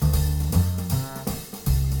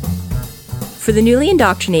For the newly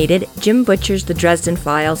indoctrinated, Jim Butcher's The Dresden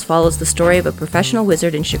Files follows the story of a professional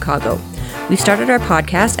wizard in Chicago. We've started our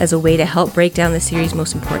podcast as a way to help break down the series'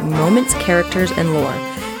 most important moments, characters, and lore.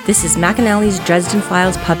 This is McAnally's Dresden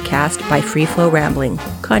Files Pubcast by Free Flow Rambling.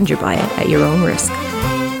 Conjure by it at your own risk.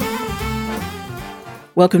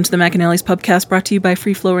 Welcome to the McAnally's Pubcast, brought to you by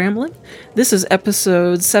Free Flow Rambling. This is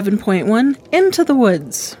episode 7.1, Into the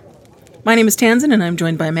Woods. My name is Tanzan, and I'm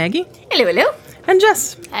joined by Maggie. Hello, hello. And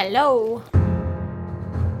Jess. Hello.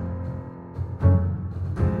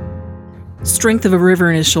 Strength of a River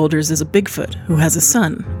in his shoulders is a Bigfoot who has a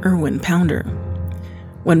son, Irwin Pounder.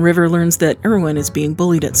 When River learns that Irwin is being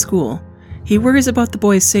bullied at school, he worries about the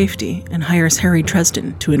boy's safety and hires Harry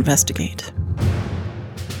Dresden to investigate.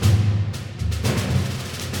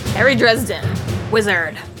 Harry Dresden,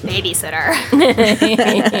 wizard, babysitter.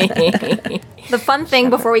 The fun thing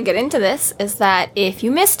before we get into this is that if you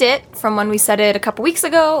missed it from when we said it a couple weeks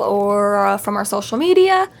ago or from our social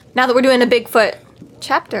media, now that we're doing a Bigfoot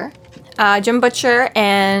chapter, Jim Butcher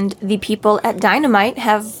and the people at Dynamite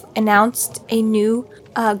have announced a new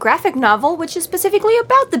graphic novel, which is specifically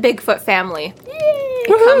about the Bigfoot family. Yay!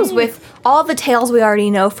 It comes with all the tales we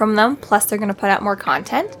already know from them, plus they're going to put out more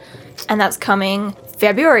content. And that's coming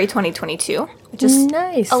February 2022, which is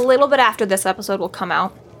nice. A little bit after this episode will come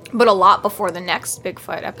out, but a lot before the next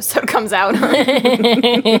Bigfoot episode comes out.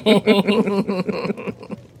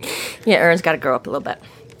 Yeah, Erin's got to grow up a little bit.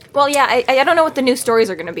 Well, yeah, I don't know what the new stories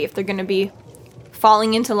are going to be, if they're going to be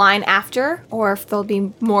falling into line after, or if they'll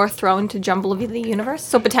be more thrown to Jumble of the Universe.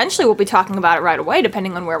 So potentially we'll be talking about it right away,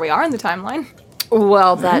 depending on where we are in the timeline.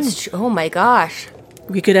 Well, that's... Oh my gosh.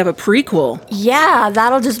 We could have a prequel. Yeah,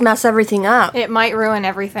 that'll just mess everything up. It might ruin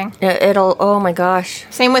everything. It'll... Oh my gosh.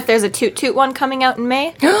 Same with there's a Toot Toot one coming out in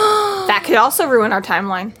May. That could also ruin our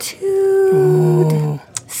timeline. Toot.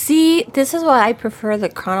 See, this is why I prefer the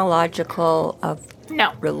chronological of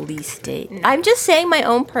release date. No. I'm just saying my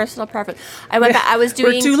own personal preference. I went back, I was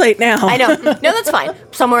doing... We're too late now. I know. No, that's fine.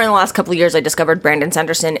 Somewhere in the last couple of years, I discovered Brandon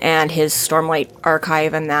Sanderson and his Stormlight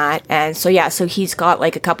archive and that. And so, yeah, so he's got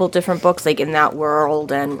like a couple different books like in that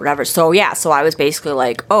world and whatever. So, yeah, so I was basically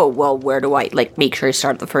like, oh, well, where do I like make sure I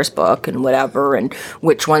start the first book and whatever and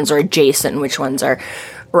which ones are adjacent and which ones are...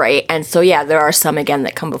 Right. And so, yeah, there are some, again,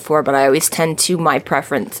 that come before, but I always tend to, my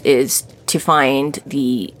preference is to find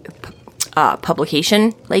the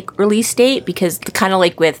publication, like, release date, because kind of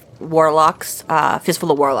like with Warlocks, Fistful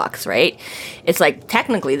of Warlocks, right? It's like,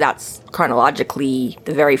 technically, that's chronologically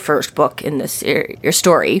the very first book in your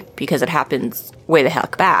story, because it happens way the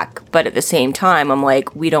heck back. But at the same time, I'm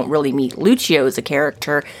like, we don't really meet Lucio as a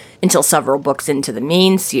character until several books into the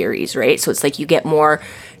main series, right? So it's like you get more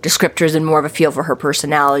descriptors and more of a feel for her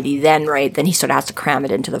personality then, right? Then he sort of has to cram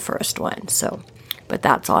it into the first one, so... But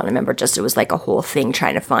that's all. I remember just it was like a whole thing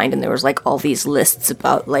trying to find, and there was like all these lists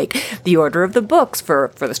about like the order of the books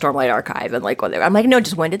for the Stormlight Archive and like whatever. I'm like, no,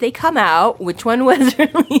 just when did they come out? Which one was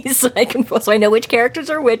released? So I know which characters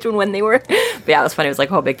are which and when they were. But yeah, it was funny. It was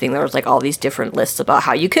like a whole big thing. There was like all these different lists about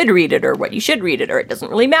how you could read it or what you should read it, or it doesn't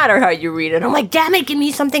really matter how you read it. I'm like, damn it, give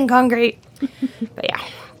me something concrete. But yeah.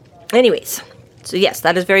 Anyways. So yes,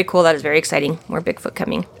 that is very cool. That is very exciting. More Bigfoot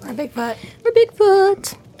coming. More Bigfoot. More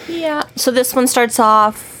Bigfoot. Yeah. So this one starts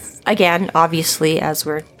off, again, obviously, as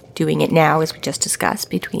we're doing it now, as we just discussed,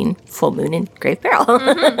 between full moon and grave peril.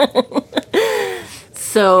 Mm-hmm.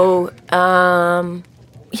 So,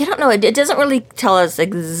 you don't know. It doesn't really tell us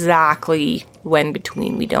exactly when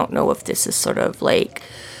between. We don't know if this is sort of like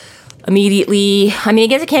immediately. I mean, I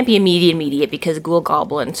guess it can't be immediate because Ghoul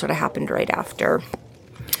Goblin sort of happened right after.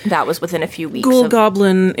 That was within a few weeks. Ghoul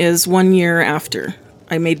Goblin is 1 year after.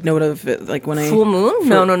 I made note of it, like when Full moon?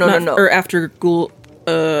 No. Or after Ghoul...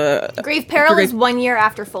 Grave Peril is 1 year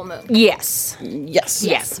after full moon. Yes.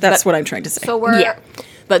 That's what I'm trying to say. So we're... Yeah.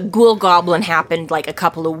 But Ghoul Goblin happened like a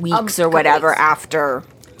couple of weeks or whatever after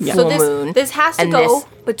full moon. This has to go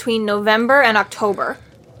between November and October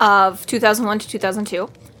of 2001 to 2002.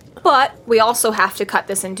 But we also have to cut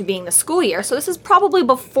this into being the school year. So this is probably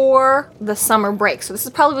before the summer break. So this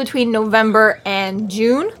is probably between November and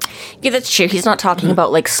June. Yeah, that's true. He's not talking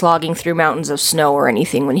about like slogging through mountains of snow or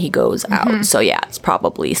anything when he goes out. So yeah, it's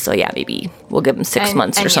probably, maybe we'll give him 6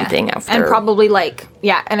 months or something after. And probably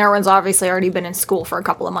and Erwin's obviously already been in school for a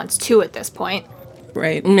couple of months too at this point.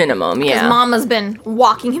 Right. Minimum, yeah. Because Mama's been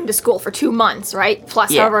walking him to school for 2 months, right?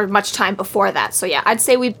 Plus however much time before that. So yeah, I'd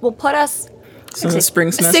say we'll put us... So the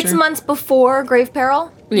spring semester? 6 months before Grave Peril?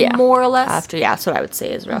 Yeah. More or less? After, that's what I would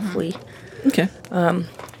say is roughly. Okay.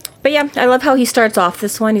 But yeah, I love how he starts off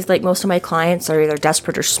this one. He's like, most of my clients are either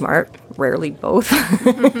desperate or smart. Rarely both.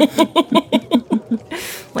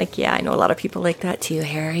 Like, yeah, I know a lot of people like that too,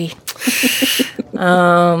 Harry.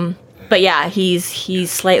 But yeah,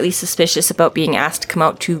 he's slightly suspicious about being asked to come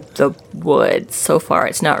out to the woods. So far,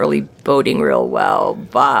 it's not really boding real well,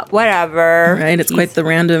 but whatever. Right, it's quite the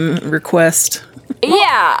random request.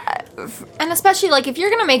 Yeah. And especially, like, if you're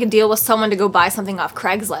going to make a deal with someone to go buy something off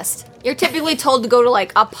Craigslist, you're typically told to go to,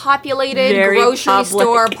 like, a populated Very grocery public.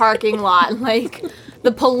 store parking lot. Like,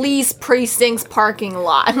 the police precinct's parking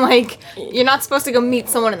lot. Like, you're not supposed to go meet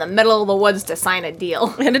someone in the middle of the woods to sign a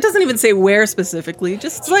deal. And it doesn't even say where specifically,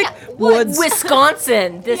 just like woods.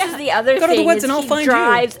 Wisconsin. This is the other Go to thing. the woods is and I'll he find you.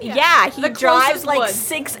 drives, you. Yeah, he The drives closest like woods.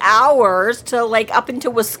 6 hours to like up into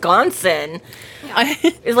Wisconsin. I-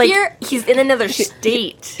 It's like Here- he's in another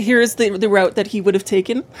state. Here's the route that he would have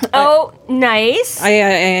taken. Oh, nice.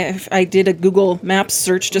 I did a Google Maps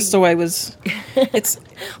search just so I was. It's.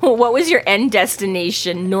 What was your end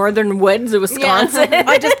destination? Northern Woods of Wisconsin?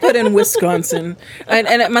 I just put in Wisconsin, and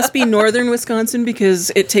it must be northern Wisconsin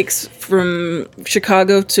because it takes from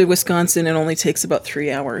Chicago to Wisconsin. It only takes about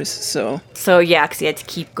 3 hours. So So yeah, because he had to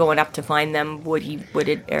keep going up to find them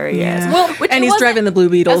wooded areas. yeah. Well, and he's wasn't- driving the Blue I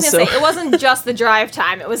Beetle. was So going to say, it wasn't just the drive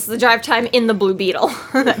time. It was the drive time in the Blue Beetle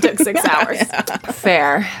that took 6 hours.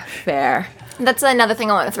 Fair. That's another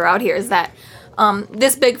thing I want to throw out here is that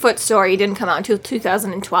this Bigfoot story didn't come out until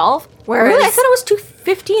 2012. Whereas Really? I thought it was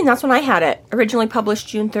 2015. That's when I had it. Originally published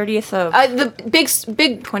June 30th of... the big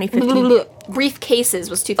 2015. Brief Cases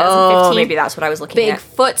was 2015. oh, maybe that's what I was looking at.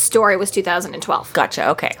 Bigfoot story was 2012. Gotcha,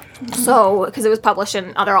 okay. So, because it was published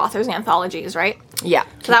in other authors' anthologies, right? Yeah.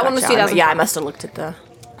 So that one was gotcha. 2012. Yeah, I must have looked at the...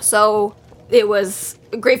 So it was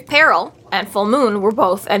Grave Peril and Full Moon were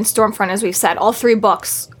both, and Stormfront, as we've said, all three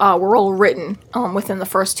books were all written within the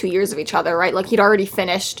first 2 years of each other, right? Like he'd already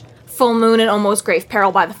finished Full Moon and almost Grave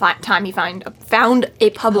Peril by the time he found a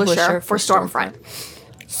publisher for Stormfront.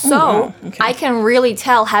 So wow. Okay. I can really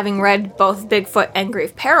tell, having read both Bigfoot and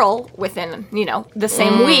Grave Peril within, the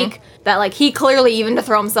same week, that like he clearly, even to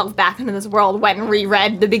throw himself back into this world, went and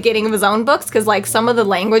reread the beginning of his own books, because like some of the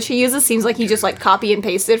language he uses seems like he just like copy and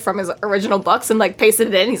pasted from his original books and like pasted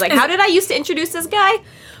it in. He's like, how did I used to introduce this guy?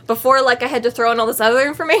 Before, like, I had to throw in all this other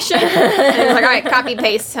information. And he was like, all right, copy,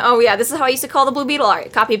 paste. Oh, yeah, this is how I used to call the Blue Beetle. All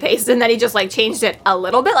right, copy, paste. And then he just, like, changed it a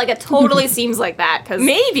little bit. Like, it totally seems like that. Because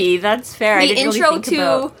Maybe, that's fair. I the didn't intro really think to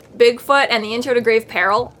about... Bigfoot and the intro to Grave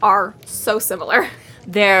Peril are so similar.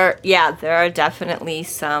 There are definitely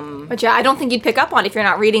some... But yeah, I don't think you'd pick up on if you're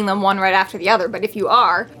not reading them one right after the other. But if you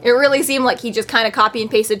are, it really seemed like he just kind of copy and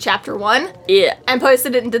pasted chapter 1 Yeah. and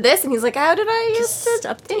posted it into this. And he's like, how did I used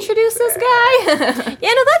to introduce this guy?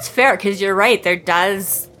 Yeah, no, that's fair, because you're right. There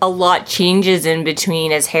does a lot changes in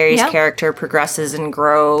between as Harry's Yeah. character progresses and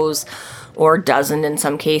grows, or doesn't in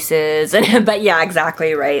some cases. But yeah,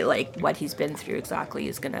 exactly right. Like, what he's been through exactly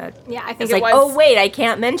is gonna... Yeah, I think it's it like, was- oh, wait, I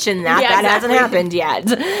can't mention that. Yeah, that hasn't exactly. happened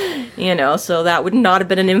yet. So that would not have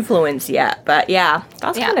been an influence yet. But yeah,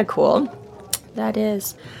 that's Yeah. kind of cool. That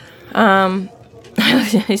is.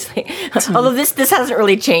 He's like, although this hasn't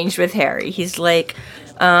really changed with Harry. He's like,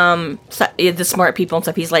 the smart people and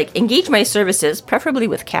stuff. He's like, engage my services, preferably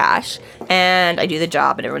with cash, and I do the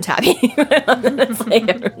job, and everyone's happy. It's like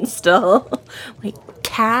everyone's still like,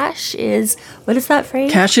 cash is, what is that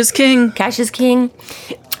phrase? Cash is king. Cash is king.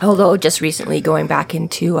 Although just recently going back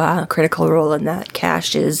into Critical Role, and that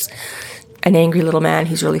Cash is an angry little man.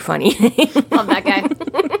 He's really funny. Love that guy.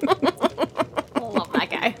 Love that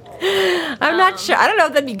guy. I'm not sure. I don't know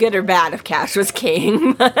if that'd be good or bad if Cash was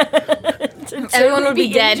king. Everyone would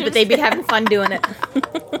be dead, but they'd be having fun doing it.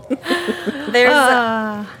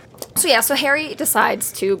 There's so Harry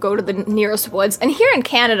decides to go to the nearest woods, and here in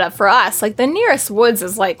Canada, for us, like the nearest woods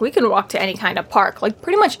is like we can walk to any kind of park. Like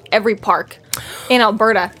pretty much every park in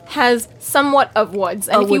Alberta has somewhat of woods,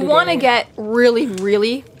 and if you wooded want to area. get really,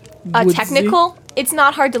 really Woodsy. technical, it's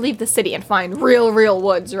not hard to leave the city and find real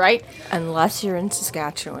woods, right? Unless you're in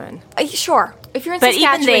Saskatchewan. Sure, if you're in But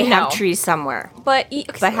Saskatchewan, even they no. have trees somewhere. But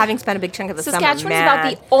But having spent a big chunk of the Saskatchewan's summer, about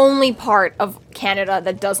man, the only part of Canada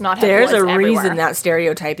that does not have there's woods a everywhere. reason that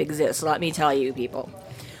stereotype exists. Let me tell you, people.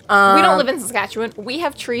 We don't live in Saskatchewan. We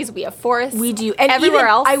have trees. We have forests. We do. And everywhere even,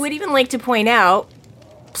 else. I would even like to point out,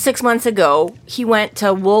 6 months ago, he went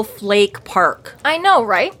to Wolf Lake Park. I know,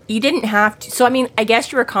 right? You didn't have to. So, I mean, I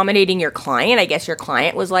guess you're accommodating your client. I guess your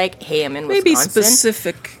client was like, hey, I'm in Maybe Wisconsin.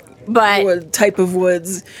 specific But wood, type of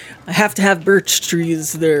woods. I have to have birch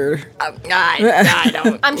trees there. I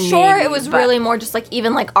don't. I'm sure maybe, it was but- really more just like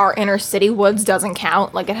even like our inner city woods doesn't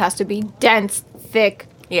count. Like it has to be dense, thick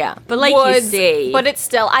Yeah, but like woods. you say, But it's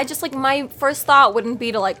still. I just like my first thought wouldn't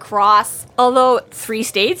be to like cross although 3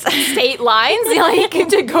 states, state lines, like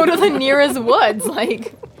to go to the nearest woods.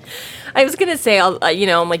 Like I was gonna say, I'm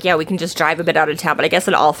like, yeah, we can just drive a bit out of town, but I guess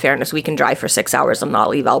in all fairness, we can drive for 6 hours and not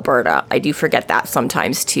leave Alberta. I do forget that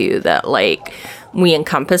sometimes too, that like we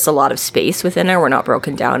encompass a lot of space within it. We're not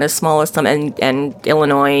broken down as small as some, and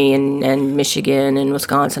Illinois and Michigan and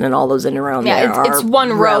Wisconsin and all those in and around there. Yeah, it's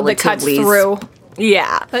one road that cuts relatively through.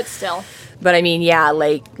 Yeah, But still. but I mean, yeah,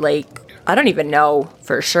 like I don't even know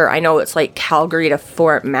for sure. I know it's like Calgary to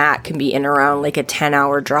Fort Mac can be in around like a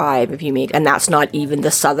 10-hour drive if you make, and that's not even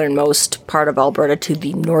the southernmost part of Alberta to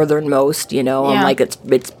the northernmost, you know. Yeah. I'm like, it's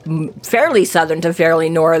fairly southern to fairly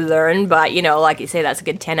northern, but you know, like you say, that's a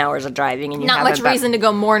good 10 hours of driving, and you Not haven't much been- reason to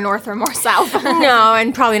go more north or more south. No,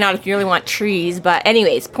 and probably not if you really want trees. But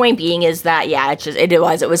anyways, point being is that yeah,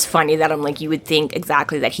 it was funny that I'm like, you would think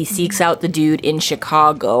exactly that he seeks out the dude in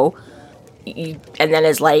Chicago, and then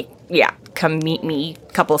is like, yeah, come meet me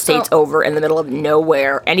a couple of states over in the middle of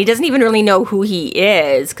nowhere, and he doesn't even really know who he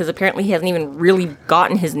is because apparently he hasn't even really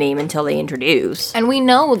gotten his name until they introduce. And we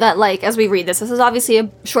know that, like, as we read this is obviously a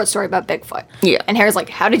short story about Bigfoot. Yeah. And Harry's like,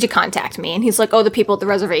 how did you contact me? And he's like, oh, the people at the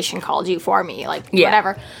reservation called you for me, like, Yeah.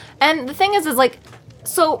 whatever. And the thing is like,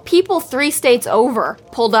 so people 3 states over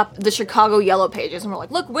pulled up the Chicago Yellow Pages and were like,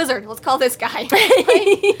 look, wizard, let's call this guy.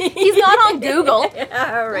 Like, he's not on Google.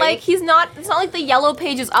 Like, it's not like the Yellow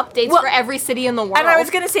Pages updates for every city in the world. And I was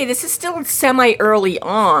gonna say, this is still semi early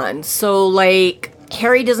on, so like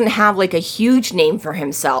Harry doesn't have like a huge name for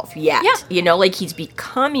himself yet. Yeah. You know, like he's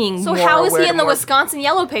becoming. So more how is aware he in the more- Wisconsin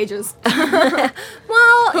Yellow Pages?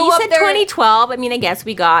 Well, Who you up said there- 2012. I mean, I guess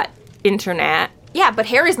we got internet. Yeah, but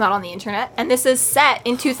Harry's not on the internet, and this is set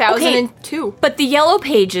in 2002. But the Yellow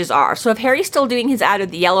Pages are. So if Harry's still doing his ad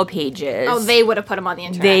of the Yellow Pages, Oh, they would have put him on the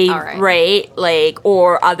internet. they All right. right, like,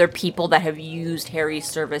 or other people that have used Harry's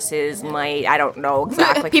services might, I don't know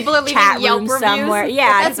exactly. People are leaving chat Yelp room reviews. somewhere.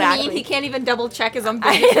 Yeah, That's exactly. mean. He can't even double check his own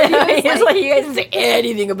business It's reviews. like you guys don't say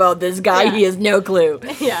anything about this guy. Yeah. He has no clue.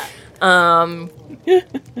 Yeah.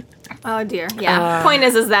 Oh dear. Yeah. Point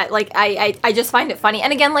is that like I just find it funny.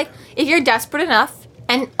 And again, like if you're desperate enough,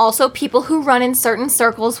 and also people who run in certain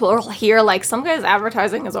circles will hear like some guy's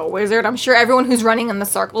advertising as a wizard. I'm sure everyone who's running in the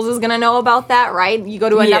circles is gonna know about that, right? You go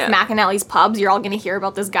to enough Yeah. McAnally's pubs, you're all gonna hear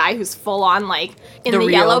about this guy who's full on like in the real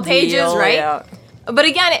Yellow Pages, deal, right? yeah. But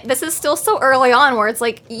again, this is still so early on where it's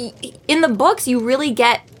like, in the books, you really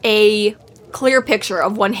get a clear picture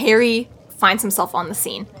of when Harry finds himself on the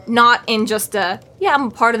scene. Not in just I'm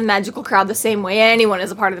a part of the magical crowd the same way anyone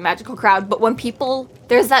is a part of the magical crowd, but when people,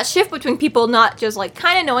 there's that shift between people not just like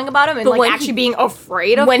kind of knowing about him and But like when actually he- being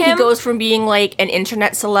afraid of When him. he goes from being like an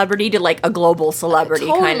internet celebrity to like a global celebrity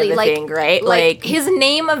kind of a thing, right? Like his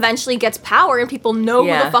name eventually gets power and people know who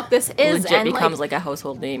Yeah. the fuck this is. legit and becomes like a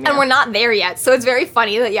household name. And we're not there yet, so it's very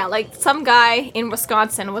funny that like some guy in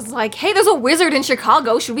Wisconsin was like, "Hey, there's a wizard in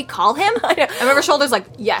Chicago. Should we call him?" I remember Shoulders like,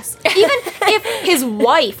 "Yes." Even if his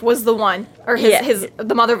wife was the one, or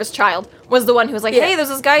the mother of his child was the one who was like, Yeah. "Hey, there's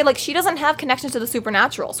this guy. Like, she doesn't have connections to the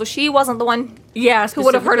supernatural, so she wasn't the one." yeah, who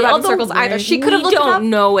would have heard about it in specifically. circles either. She could have We looked it don't up.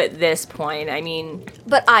 know at this point. I mean,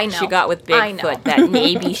 But I know she got with I know. Bigfoot that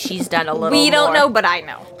maybe she's done a little. We don't more. know, but I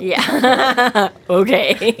know. Yeah.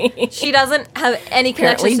 Okay. She doesn't have any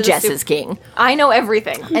connections Apparently, to Jess the is king. I know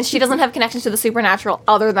everything. And she doesn't have connections to the supernatural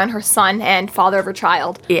other than her son and father of her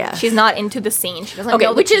child. Yeah. She's not into the scene. She doesn't Okay,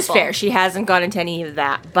 know the which is people. fair. She hasn't gone into any of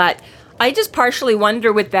that, but I just partially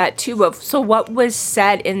wonder with that too. Of so, what was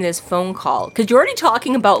said in this phone call? Because you're already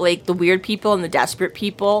talking about like the weird people and the desperate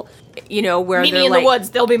people. You know, where Meet they're me in like, the woods.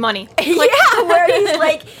 There'll be money. yeah, where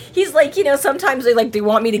he's like, you know, sometimes they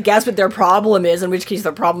want me to guess what their problem is, in which case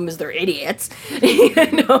their problem is they're idiots. You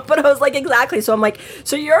know, but I was like, exactly. So I'm like,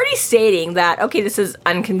 so you're already stating that, okay, this is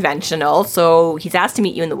unconventional. So he's asked to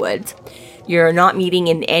meet you in the woods. You're not meeting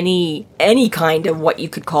in any kind of what you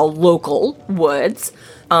could call local woods.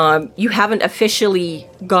 You haven't officially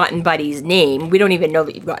gotten Buddy's name. We don't even know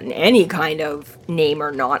that you've gotten any kind of name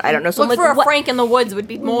or not. I don't know. So Look I'm like, for a what, Frank in the woods would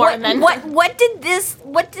be more than what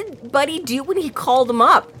did Buddy do when he called him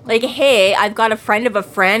up? Like, hey, I've got a friend of a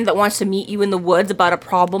friend that wants to meet you in the woods about a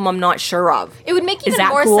problem I'm not sure of. It would make Is even that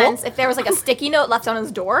more cool? sense if there was like a sticky note left on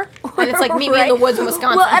his door, and it's like, meet me in the woods in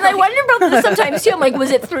Wisconsin. Well, and I wonder about this sometimes too. I'm like,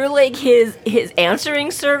 was it through like his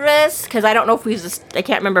answering service? Because I don't know if I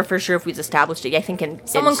can't remember for sure if we've established it. I think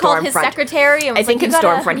Someone in called his Stormfront. secretary and was I think like, in "You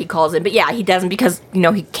gotta-" Stormfront he calls in, but yeah, he doesn't because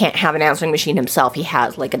he can't have an answering machine himself. He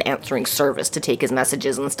has like an answering service to take his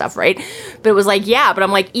messages and stuff, right? But it was like, yeah, but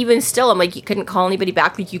I'm like, even still, I'm like, you couldn't call anybody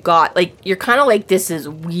back. Like you got like, you're kind of like, this is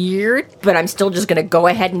weird, but I'm still just gonna go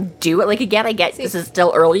ahead and do it. Like again, I get this is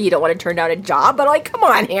still early. You don't want to turn down a job, but like, come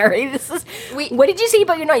on, Harry, Harry. What did you say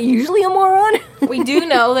about you're not usually a moron? We do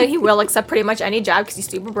know that he will accept pretty much any job because he's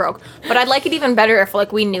super broke. But I'd like it even better if,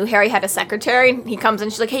 like, we knew Harry had a secretary. He comes in,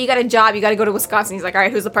 she's like, hey, you got a job. You got to go to Wisconsin. He's like, all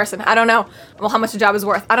right, who's the person? I don't know. Well, how much the job is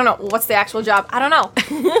worth? I don't know. Well, what's the actual job? I don't know.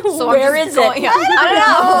 So Where is it? Yeah,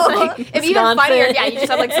 I don't know. Like, if even Wisconsin. funnier, yeah, you just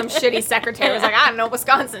have, like, some shitty secretary who's like, I don't know,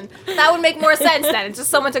 Wisconsin. That would make more sense then. It's just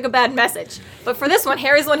someone took a bad message. But for this one,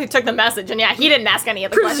 Harry's the one who took the message. And, yeah, he didn't ask any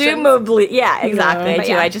of the questions. Presumably, yeah, exactly. But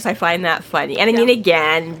yeah. I find that funny. And I mean,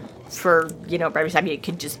 again, for, every time it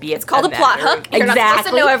could just be... It's called a plot hook. You're not supposed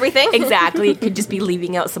to know everything. Exactly. It could just be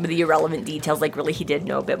leaving out some of the irrelevant details. Like, really, he did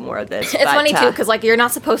know a bit more of this. It's funny, too, because, like, you're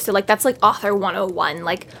not supposed to... Like, that's, like, author 101.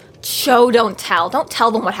 Like, show, don't tell. Don't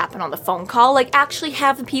tell them what happened on the phone call. Like, actually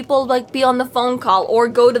have the people, like, be on the phone call or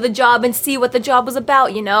go to the job and see what the job was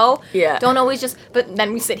about, you know? Yeah. Don't always just... But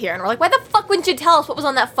then we sit here and we're like, why the fuck wouldn't you tell us what was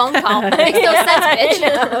on that phone call? It makes no sense,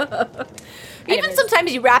 bitch. Even Anyways.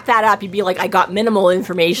 sometimes you wrap that up, you'd be like, I got minimal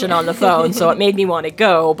information on the phone, so it made me want to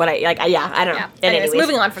go. But I don't know. Yeah. Anyways,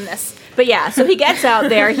 moving on from this. But yeah, so he gets out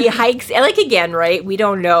there, he hikes, and like again, right, we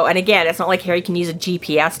don't know, and again, it's not like Harry can use a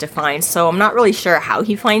GPS to find, so I'm not really sure how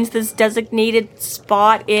he finds this designated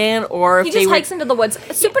spot in, or if He they just were... hikes into the woods.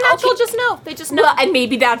 Supernatural just know. They just know. Well, and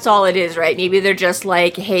maybe that's all it is, right? Maybe they're just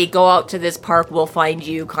like, hey, go out to this park, we'll find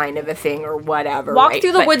you, kind of a thing, or whatever. Walk right?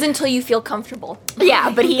 through the But- woods until you feel comfortable.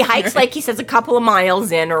 Yeah, but he hikes, like he says, a couple of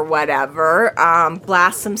miles in or whatever,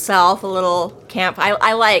 blasts himself a little camp.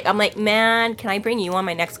 I'm like, man, can I bring you on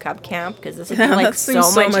my next cub camp? Because this would be like that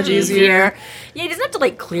seems so much easier. Yeah, he doesn't have to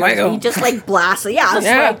like clear it. Wow. He just like blasts it. Yeah, it's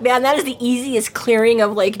like, man, that is the easiest clearing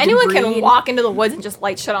of like Anyone debris. can walk into the woods and just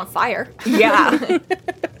light shit on fire. Yeah.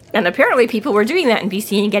 And apparently people were doing that in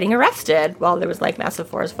BC and getting arrested while there was like massive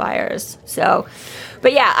forest fires. So,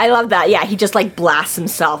 but yeah, I love that. Yeah, he just like blasts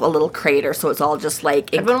himself a little crater, so it's all just like...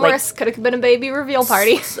 Could have been worse. Could have been a baby reveal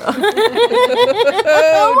party. Oh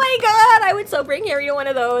my god, I would so bring Harry to one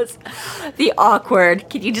of those. The awkward.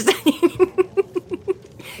 Can you just...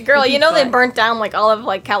 Girl, you know they fun. burnt down like all of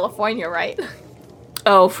like California, right?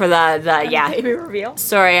 Oh, for the yeah. Baby reveal.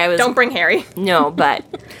 Sorry, I was... Don't bring Harry. No, but...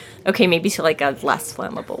 Okay, maybe to like a less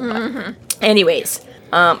flammable. But anyways,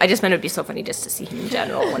 I just meant it would be so funny just to see him in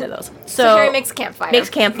general, one of those. So Harry makes a campfire.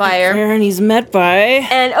 Makes campfire. And he's met by...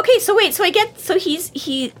 And okay, so wait, so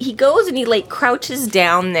he goes and he like crouches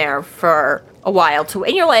down there for a while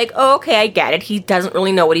and you're like, oh, okay, I get it. He doesn't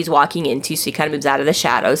really know what he's walking into, so he kind of moves out of the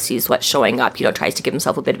shadows, sees what's showing up, tries to give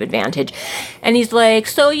himself a bit of advantage. And he's like,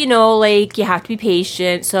 so, like, you have to be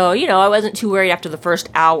patient. So, I wasn't too worried after the first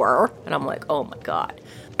hour. And I'm like, oh my God.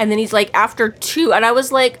 And then he's like, after 2, and I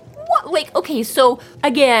was like, what? Like, okay, so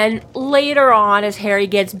again, later on, as Harry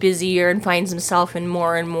gets busier and finds himself in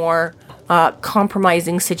more and more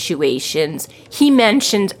compromising situations, he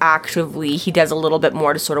mentions actively he does a little bit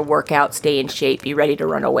more to sort of work out, stay in shape, be ready to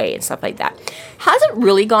run away and stuff like that. Hasn't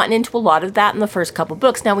really gotten into a lot of that in the first couple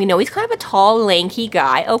books. Now, we know he's kind of a tall, lanky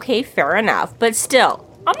guy. Okay, fair enough. But still,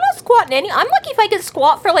 I'm not squatting I'm lucky if I can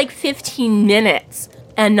squat for like 15 minutes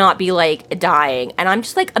and not be like dying. And I'm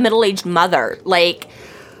just like a middle-aged mother. Like,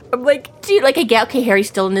 I'm like, dude, like I get, okay, Harry's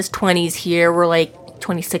still in his 20s here. We're like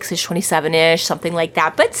 26-ish, 27-ish, something like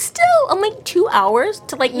that. But still, I'm like 2 hours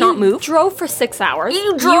to like not move. Drove for 6 hours.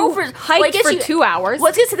 You drove for... hiked for 2 hours. Well, I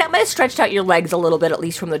was gonna say, that might have stretched out your legs a little bit, at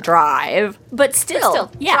least from the drive. But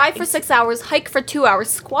still. Yeah. Drive for 6 hours, hike for 2 hours,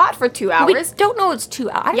 squat for 2 hours. We don't know it's 2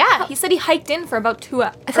 hours. Yeah, he said he hiked in for about 2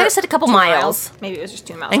 hours. I thought I said a couple miles. Maybe it was just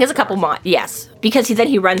 2 miles. I think it's a couple miles. Yes. Because then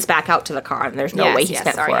he runs back out to the car, and there's no Yes, way he yes,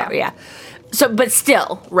 spent sorry, 4 hours. Yeah. So, but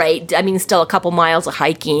still, right? I mean, still a couple miles of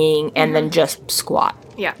hiking, and then just squat.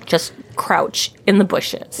 Yeah. Just crouch in the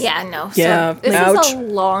bushes. Yeah, no. Yeah, So this ouch. is a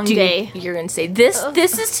long Dude, day. you're gonna say this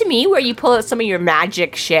is to me where you pull out some of your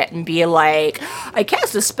magic shit and be like, I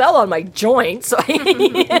cast a spell on my joints. I'm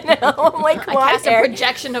like, come I on, cast a Harry.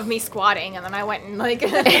 projection of me squatting, and then I went and like...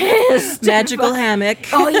 Magical hammock.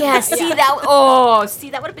 Oh yeah,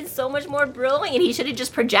 that would have been so much more brilliant. He should have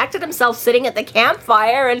just projected himself sitting at the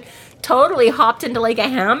campfire and totally hopped into like a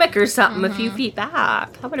hammock or something a few feet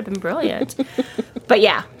back. That would have been brilliant. But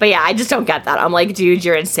yeah, I just don't get that. I'm like, dude,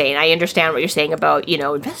 you're insane. I understand what you're saying about,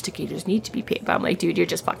 investigators need to be paid, but I'm like, dude, you're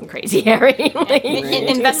just fucking crazy, Harry. Like,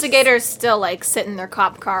 Investigators still like sit in their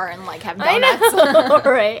cop car and like have I donuts.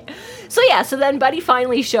 know, right? So then Buddy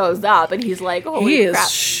finally shows up and he's like, holy He crap.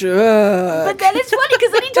 is shook. But then it's funny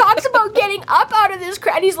because then he talks about getting up out of this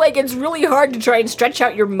crowd. And he's like, it's really hard to try and stretch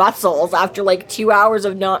out your muscles after like 2 hours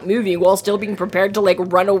of not moving while still being prepared to like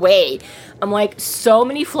run away. I'm like, so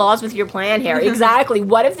many flaws with your plan, Harry. Exactly.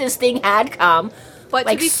 What if this thing had come But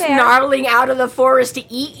like to be fair, snarling out of the forest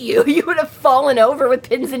to eat you, you would have fallen over with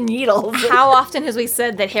pins and needles. how often has we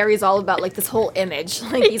said that Harry's all about like this whole image?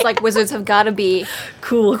 Like he's like, wizards have got to be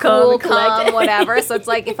cool, calm, collected. whatever. So it's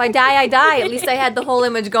like, if I die, I die. At least I had the whole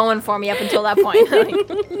image going for me up until that point. Like,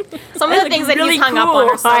 some of the things that really he's hung cool, up on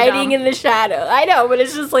are so hiding dumb. in the shadow. I know, but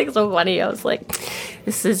it's just like so funny. I was like,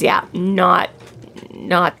 this is not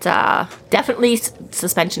definitely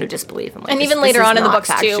suspension of disbelief. I'm like, And this- even this later is on in the not books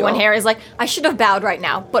too, when factual. Harry's like, I should have bowed right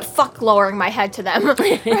now, but fuck lowering my head to them.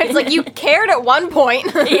 Right? It's like, you cared at one point.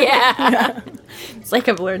 Yeah. It's like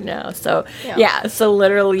I've learned now. So yeah. So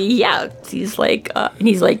literally, yeah. He's like, and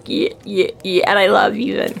he's like, yeah, and I love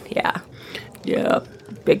you, and yeah.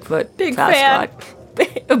 Bigfoot, Big Sasquatch.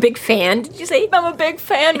 A big fan? Did you say? I'm a big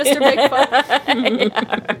fan, Mr.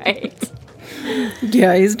 Bigfoot. Right.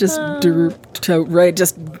 Yeah, he's just right,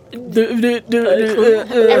 just.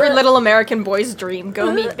 Every little American boy's dream.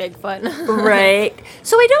 Go meet Bigfoot. Right.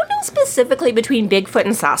 So I don't know specifically between Bigfoot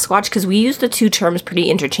and Sasquatch because we use the two terms pretty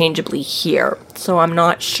interchangeably here. So I'm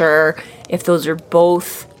not sure if those are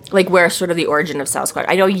both, like, where sort of the origin of Sasquatch.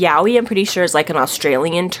 I know Yowie, I'm pretty sure, is like an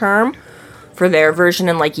Australian term for their version,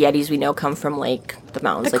 and like Yetis we know come from like the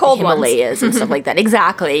mountains, The like cold the ones. Himalayas and stuff like that.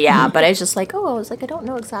 Exactly, yeah. But I was just like, I don't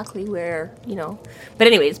know exactly where, But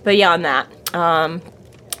anyways, on that.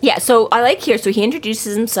 Yeah, so I like here, so he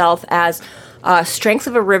introduces himself as strength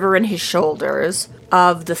of a river in his shoulders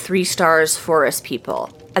of the 3 Stars forest people.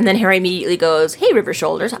 And then Harry immediately goes, hey, River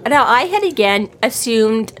Shoulders. Now, I had again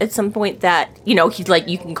assumed at some point that, he's like,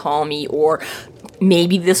 you can call me, or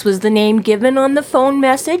maybe this was the name given on the phone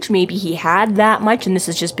message. Maybe he had that much, and this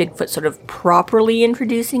is just Bigfoot sort of properly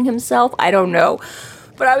introducing himself. I don't know.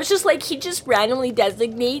 But I was just like, he just randomly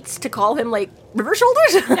designates to call him, like, River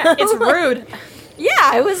Shoulders? It's rude. Yeah,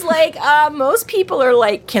 I was like, most people are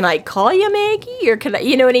like, can I call you Maggie? Or can I,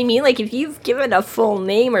 you know what I mean? Like, if you've given a full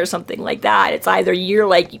name or something like that, it's either you're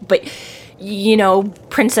like, but,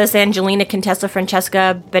 Princess Angelina Contessa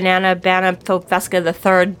Francesca Banana Fesca the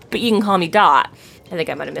Third, but you can call me Dot. I think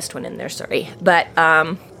I might have missed one in there, sorry. But,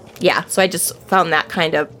 yeah, so I just found that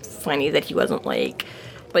kind of funny that he wasn't like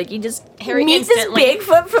he just Harry meets instantly- this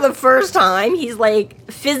Bigfoot for the first time. He's like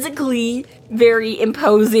physically very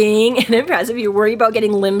imposing and impressive. You're worried about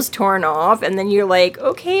getting limbs torn off, and then you're like,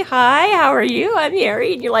 okay, hi, how are you? I'm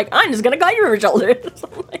Harry. And you're like, I'm just gonna call you River Shoulders.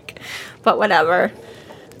 I'm like, but whatever.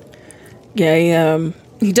 Yeah,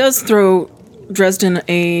 he does throw Dresden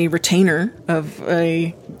a retainer of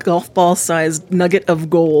a golf ball-sized nugget of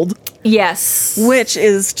gold, Yes. which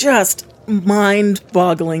is just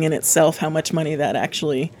mind-boggling in itself how much money that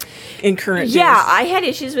actually in current Yeah, I had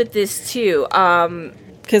issues with this too.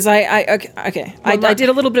 because I did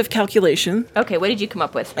a little bit of calculation, Okay, what did you come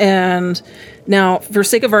up with? and now for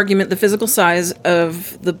sake of argument the physical size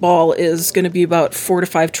of the ball is going to be about 4 to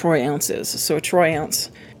 5 troy ounces. So a troy ounce,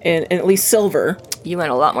 and at least silver, You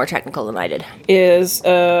went a lot more technical than I did. is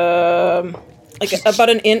like about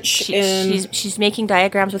an inch in. She's making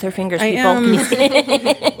diagrams with her fingers, I people. am.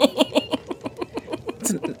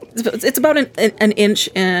 It's about an inch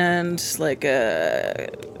and like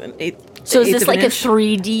an eighth. So is eighth this of an like a inch.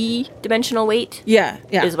 3D dimensional weight? Yeah.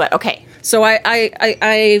 Is what? Okay. So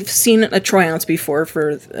I've seen a troy ounce before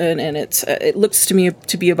and it looks to me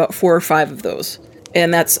to be about 4 or 5 of those,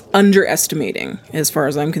 and that's underestimating as far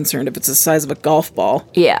as I'm concerned. If it's the size of a golf ball,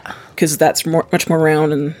 Yeah. because that's much more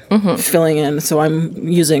round and filling in. So I'm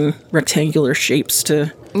using rectangular shapes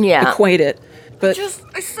to equate it. But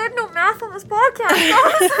I said no math on this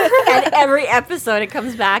podcast. And every episode it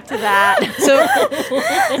comes back to that. so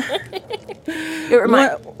It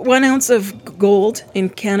reminds 1 ounce of gold in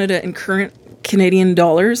Canada in current Canadian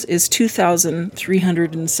dollars is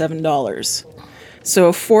 $2,307.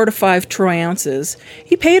 So 4 to 5 troy ounces.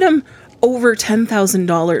 He paid him over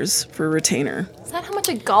 $10,000 for a retainer. Is that how much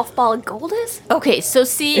a golf ball of gold is? Okay, so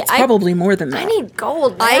see, It's probably more than that. I need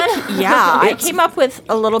gold, man. I came up with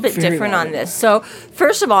a little bit very different on valuable. this. So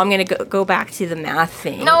first of all, I'm going to go back to the math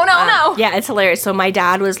thing. No. Yeah, it's hilarious. So my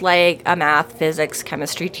dad was like a math, physics,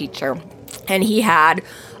 chemistry teacher, and he had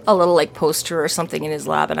a little like poster or something in his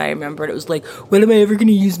lab, and I remember it was like, what am I ever going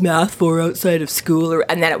to use math for outside of school?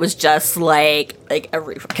 And then it was just like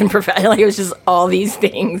every fucking profession, like it was just all these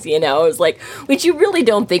things, it was like, which you really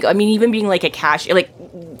don't think. I mean, even being like a cashier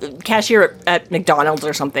at McDonald's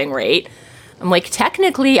or something, right? I'm like,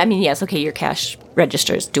 technically, I mean, yes, okay, your cash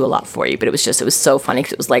registers do a lot for you, but it was so funny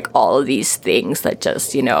because it was like all of these things that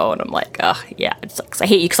just, and I'm like, oh, yeah, it sucks. I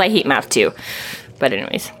hate you because I hate math too. But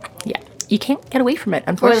anyways, yeah, you can't get away from it, Was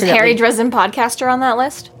unfortunately. Harry Dresden podcaster on that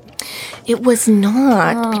list? It was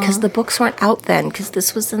not, because the books weren't out then, because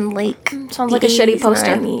this was in like... Sounds like a shitty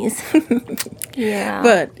poster. 90s. Yeah.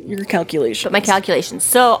 But your calculation. But my calculations.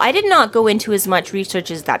 So I did not go into as much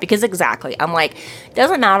research as that, because exactly, I'm like,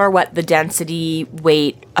 doesn't matter what the density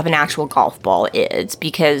weight of an actual golf ball is,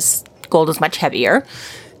 because gold is much heavier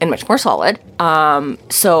and much more solid.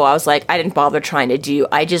 So I was like, I didn't bother trying to do,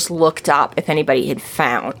 I just looked up if anybody had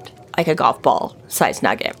found like a golf ball size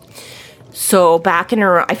nugget. So back in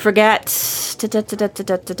around, I forget.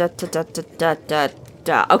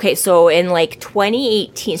 Okay, so in like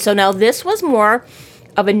 2018. So now this was more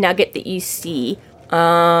of a nugget that you see,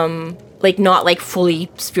 like not like fully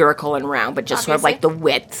spherical and round, but just sort of like the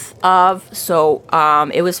width of. So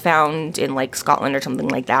it was found in like Scotland or something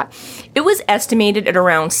like that. It was estimated at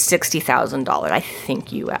around $60,000. I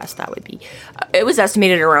think US that would be. It was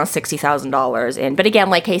estimated at around $60,000. And but again,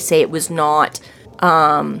 like I say, it was not.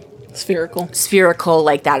 Spherical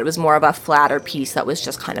like that. It was more of a flatter piece that was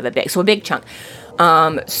just kind of a big chunk.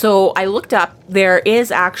 So I looked up, there is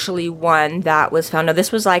actually one that was found. Now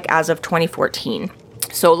this was like as of 2014.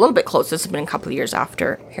 So a little bit close. This has been a couple of years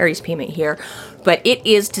after Harry's payment here. But it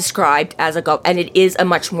is described as a golf, and it is a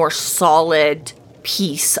much more solid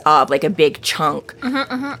piece of like a big chunk.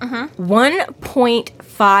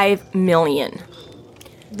 1.5 million.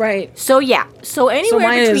 Right. So yeah. So anywhere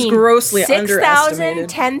mine is between grossly 6,000, underestimated.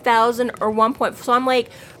 10,000, or 1 point. So I'm like,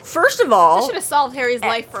 first of all, I should have solved Harry's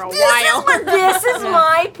life for a while. This is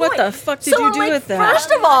my point. What the fuck did you do with that?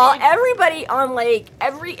 First of all, everybody on like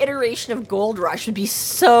every iteration of Gold Rush would be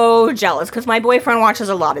so jealous, because my boyfriend watches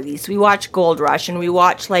a lot of these. We watch Gold Rush, and we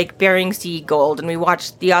watch like Bering Sea Gold, and we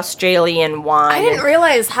watch the Australian one. I didn't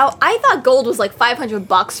realize how, I thought gold was like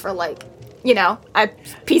 $500 for like, you know, a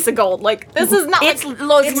piece of gold. Like, this is not It's like,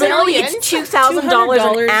 literally millions. it's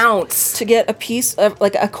 $2,000 an ounce. to get a piece of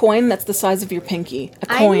like a coin that's the size of your pinky.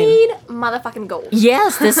 A I coin. need motherfucking gold.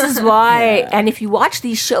 Yes, this is why. And if you watch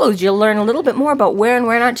these shows, you'll learn a little bit more about where and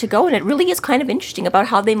where not to go. And it really is kind of interesting about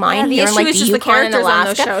how they mine the here in issue like is the just the Yukon and characters on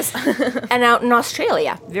those Alaska shows. and out in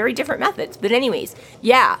Australia. Very different methods. But anyways,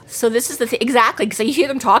 yeah. So this is the thing. Exactly. Because you hear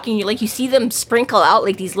them talking, you see them sprinkle out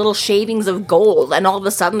like these little shavings of gold. And all of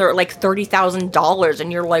a sudden they're like $30,000. And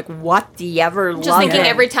you're like, what the ever Just thinking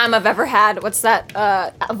every time I've ever had, what's that,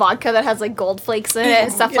 a vodka that has like gold flakes in it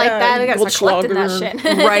and stuff like that. I gotta start collecting that shit.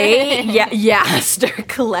 Right? Yeah. Start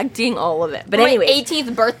collecting all of it. But For anyway. my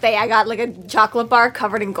 18th birthday, I got like a chocolate bar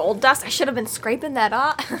covered in gold dust. I should have been scraping that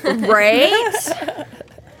off. Right?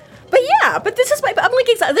 But yeah, but this is my, I'm like,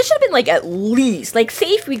 this should have been like at least, like, say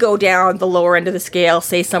if we go down the lower end of the scale,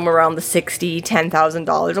 say somewhere around the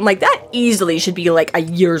 $10,000, I'm like, that easily should be like a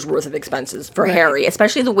year's worth of expenses for Harry,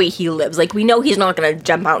 especially the way he lives. Like, we know he's not going to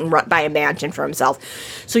jump out and buy a mansion for himself.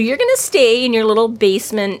 So you're going to stay in your little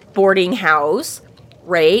basement boarding house,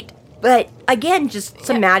 right? But again, just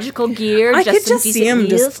some magical gear. I could some just see decent him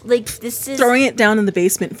meals. just like this is throwing it down in the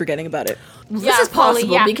basement and forgetting about it. This is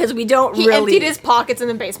possible because we don't He really. emptied his pockets in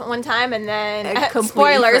the basement one time, and then completely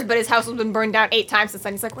spoilers, but his house has been burned down 8 times since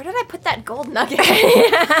then. He's like, "Where did I put that gold nugget?"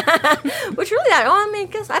 Which really, I mean,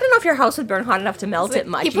 I don't know if your house would burn hot enough to melt it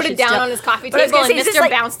much. He put it down on his coffee But I was table, gonna and say, is Mr. this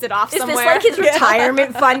like- bounced it off Is somewhere. this like his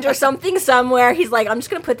retirement fund or something somewhere? He's like, I'm just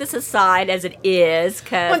gonna put this aside as it is,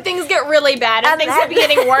 because when things get really bad and And things that- are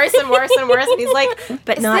getting worse and worse and worse, and he's like,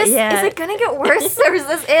 but is not this, yet. Is it gonna get worse, or is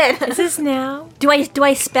this it? Is this now? Do I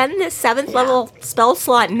spend this 7th level spell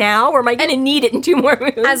slot now, or am I gonna need it in 2 more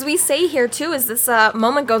moves? As we say here too, is this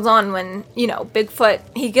moment goes on when, you know, Bigfoot,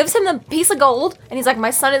 he gives him the piece of gold, and he's like, my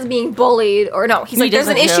son is being bullied, or no, he's like, there's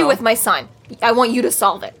an doesn't issue know. with my son. I want you to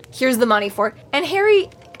solve it. Here's the money for it. And Harry,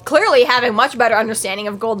 clearly having much better understanding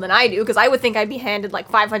of gold than I do, because I would think I'd be handed like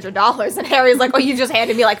 $500, and Harry's like, oh, you just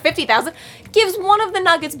handed me like $50,000, gives one of the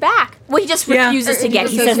nuggets back. well, he just Yeah. refuses to He get.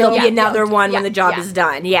 He just says there'll no. be another one when Yeah. the job Yeah. is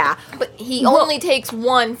done. Yeah. But he only takes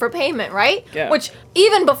one for payment, right? Yeah. Which,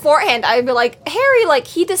 even beforehand, I'd be like, Harry, like,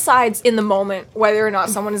 he decides in the moment whether or not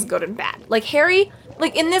someone is good and bad. Like, Harry,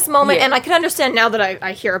 like, in this moment, Yeah. and I can understand now that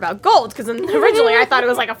I hear about gold, because originally I thought it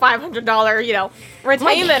was like a $500, you know,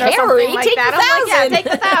 retainment or Harry, something like take that. the I'm like, yeah, 1,000. take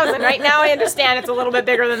the 1,000. Right now I understand it's a little bit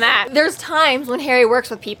bigger than that. There's times when Harry works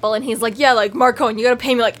with people, and he's like, yeah, like, Mark Cohen, you gotta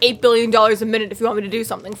pay me like $8 billion a minute if you want me to do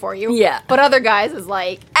something for you. Yeah. But other guys is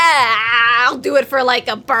like, I'll do it for like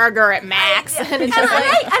a burger at Max. And it's And just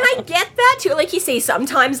like, I get that too. Like you say,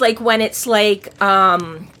 sometimes like when it's like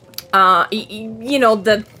you know,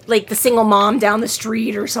 the single mom down the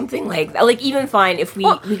street or something like that. Like, even fine if we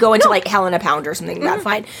go into like Helena Pound or something, that's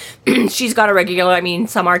fine. She's got a regular, I mean,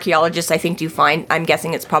 some archaeologists I think do fine. I'm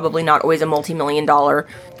guessing it's probably not always a multi-million-dollar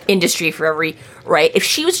industry for every, right? If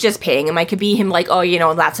she was just paying him, I could be him like, oh, you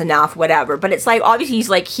know, that's enough, whatever. But it's like, obviously he's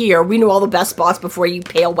like, here, we know all the best spots before you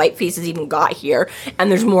pale white faces even got here, and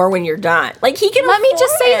there's more when you're done. Like, he can Let me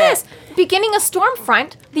just say it. this. Beginning a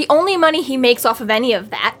Stormfront, the only money he makes off of any of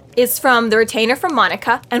that is from the retainer from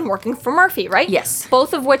Monica and working for Murphy, right? Yes.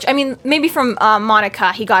 Both of which, I mean, maybe from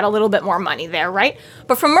Monica he got a little bit more money there, right?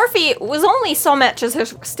 But from Murphy, it was only so much as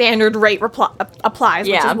his standard rate applies,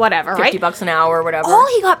 which is whatever, right? $50 an hour or whatever. All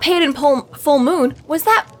he got paid in Full Moon was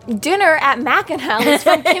that dinner at Mackinhal's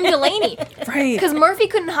from Kim Delaney. Right. Because Murphy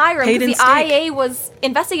couldn't hire him Paid because in the steak. IA was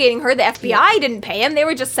investigating her. The FBI didn't pay him. They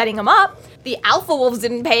were just setting him up. The Alpha Wolves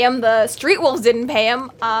didn't pay him. The Street Wolves didn't pay him.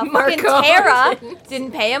 Fucking Marcone Tara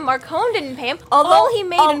didn't pay him. Marcone didn't pay him. All he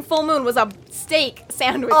made in Full Moon was a steak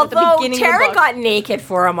sandwich at the Although beginning of the Tara book. got naked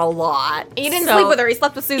for him a lot. He didn't so- sleep with her. He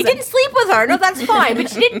slept with Susan. He didn't sleep with her. No, that's fine. But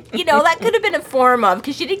she didn't, you know, that could have been a form of,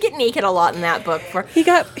 because she did get naked a lot in that book. For He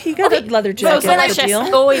got a leather jacket. delicious. The deal.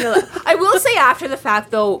 I will say after the fact,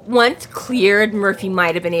 though, once cleared, Murphy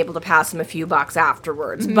might have been able to pass him a few bucks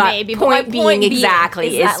afterwards. But Maybe, but my point being, point being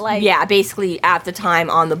exactly, is that, like- yeah, basically at the time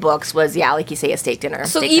on the books was, yeah, like you say, a steak dinner.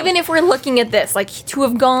 So even if we're looking at this, like to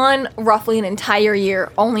have gone roughly an entire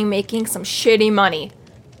year only making some shitty money,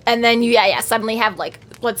 and then you suddenly have like,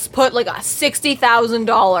 let's put like a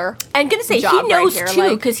 $60,000. I'm gonna say he job right knows here, too,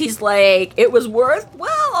 like- because he's like, it was worth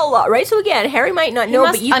a lot, right? So again, Harry might not You know,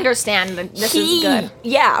 must but you understand that this is good.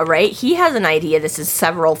 Yeah, right. He has an idea. This is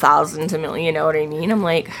several thousand to million. You know what I mean? I'm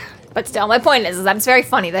like, But still, my point is that it's very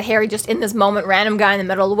funny that Harry just in this moment, random guy in the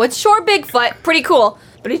middle of the woods, sure, Bigfoot, pretty cool,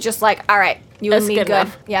 but he's just like, all right, you That's and me good good.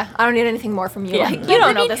 enough. Yeah, I don't need anything more from you. yeah. Like, you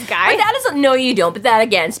don't know this guy. But that doesn't. No, you don't. But that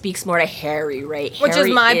again speaks more to Harry, right? Which Harry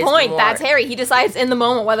is my point. more- That's Harry. He decides in the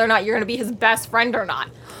moment whether or not you're going to be his best friend or not.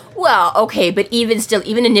 Well, okay, but even still,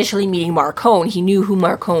 even initially meeting Marcone, he knew who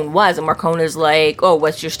Marcone was, and Marcone is like, "Oh,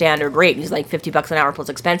 what's your standard rate?" And he's like, $50 an hour plus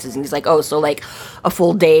expenses, and he's like, "Oh, so like a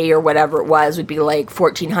full day or whatever it was would be like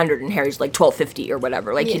 $1,400," and Harry's like $1,250 or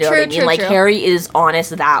whatever, like Yeah, you know true, what I mean? true, Like true. Harry is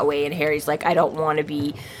honest that way, and Harry's like, "I don't want to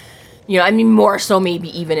be." You know, I mean, more so maybe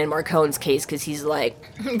even in Marcone's case, because he's like,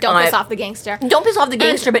 Don't piss off the gangster. don't piss off the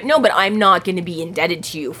gangster, but I'm not going to be indebted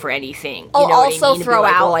to you for anything. You I'll know what I also mean? To be throw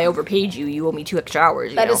like, out- well, I overpaid you. You owe me 2 extra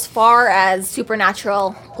hours. But as far as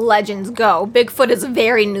supernatural legends go, Bigfoot is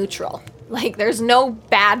very neutral. Like, there's no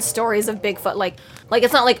bad stories of Bigfoot. Like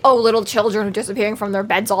it's not like, oh, little children are disappearing from their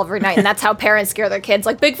beds all every night, and that's how parents scare their kids.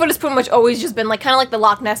 Like, Bigfoot has pretty much always just been like, kind of like the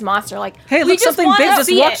Loch Ness Monster. Like, Hey, we look, something wanna big just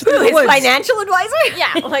see walked it. through the his woods. financial advisor.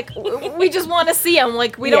 Yeah, like we just want to see him.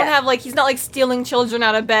 Like, we don't Yeah. have like, he's not like stealing children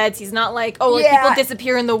out of beds. He's not like, oh, like Yeah. people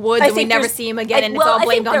disappear in the woods I and we think never there's- see him again, and it's well, all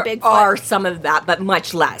blamed I on think Bigfoot. there are some of that, but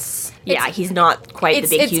much less. Yeah, he's not quite the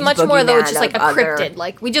big, It's huge much more though. boogeyman It's just like a of other- cryptid.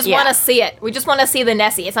 Like we just Yeah. want to see it. We just want to see the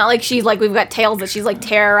Nessie. It's not like she's like we've got tales that she's like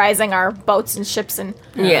terrorizing our boats and ships and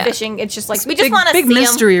Yeah. fishing. It's just like we just want to big see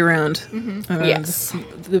mystery around. Yes.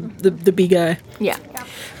 The bee guy. Yeah.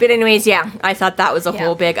 But anyways, yeah, I thought that was a Yeah.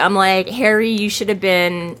 whole big. I'm like, Harry, you should have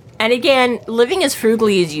been. And again, living as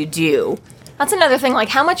frugally as you do. That's another thing. Like,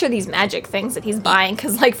 how much are these magic things that he's buying?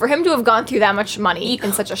 Because like for him to have gone through that much money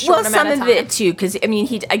in such a short Well, amount some of of time. it too, because I mean,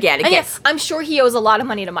 he again, And yes, I'm sure he owes a lot of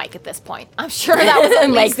money to Mike at this point. I'm sure that was at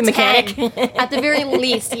Mike least the mechanic. 10. At the very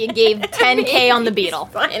least, he gave 10K on the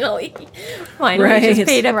Beetle. Finally, Right. just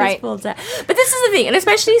paid up his Right. full debt. But this is the thing, and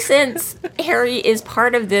especially since Harry is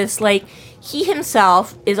part of this, like he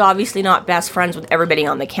himself is obviously not best friends with everybody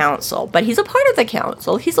on the council, but he's a part of the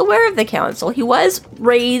council. He's aware of the council. He was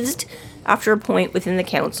raised after a point within the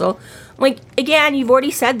council. Like, again, you've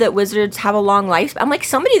already said that wizards have a long life. I'm like,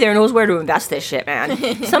 somebody there knows where to invest this shit, man.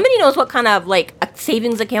 Somebody knows what kind of, like, a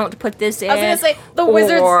savings account to put this in. I was gonna say the or-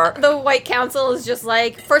 wizards, the White Council is just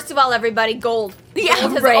like, first of all, everybody, gold. Yeah,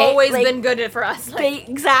 Gold has right, always like- been good for us. Like,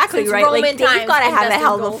 Exactly, Since right? Roman Like, they've times, got to have a invest in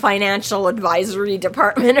hell of a gold. financial advisory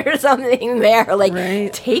department or something there. Like,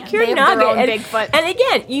 Right. take your They have their nugget. own And, Bigfoot. and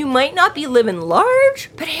again, you might not be living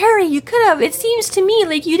large, but Harry, you could have. It seems to me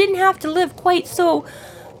like you didn't have to live quite so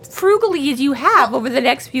frugally as you have over the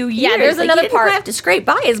next few years. Yeah, there's Like, another you didn't part. have to scrape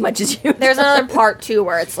by as much as you. there's another part too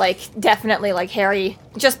where it's like definitely like Harry.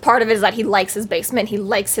 Just part of it is that he likes his basement, he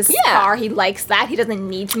likes his Yeah. car, he likes that. He doesn't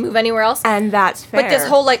need to move anywhere else. and that's fair. But this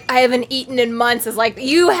whole like I haven't eaten in months is like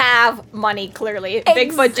you have money clearly.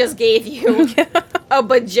 Bigfoot just gave you a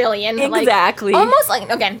bajillion. Exactly. Like, almost like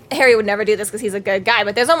again, Harry would never do this because he's a good guy.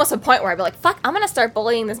 But there's almost a point where I'd be like, "Fuck, I'm gonna start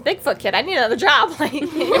bullying this Bigfoot kid. I need another job." Like you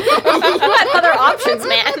had other options,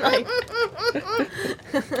 man. Like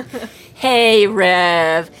Hey,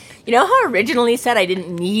 Rev. You know how originally said I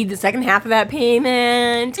didn't need the second half of that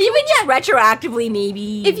payment? Even just retroactively,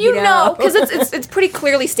 maybe. If you know, because it's pretty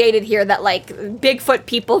clearly stated here that like Bigfoot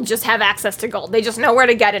people just have access to gold. They just know where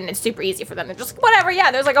to get it, and it's super easy for them. They're just whatever.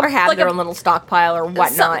 Yeah, there's like a or have like their own little stockpile or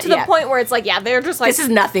whatnot. to the point where it's like, yeah, they're just like this is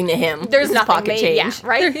nothing to him. There's This is nothing. pocket change. Yeah,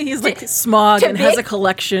 right. He's like smog and has a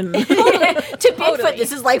collection. To Bigfoot,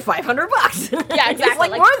 this is like $500. Yeah, exactly. It's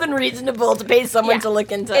like more than reasonable to pay someone to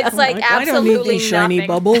look into. It's like I don't need absolutely these shiny nothing.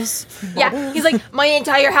 bubbles. Yeah, he's like, my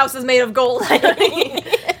entire house is made of gold.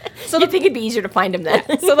 So you think it'd be easier to find him then?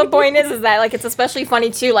 So the point is that like it's especially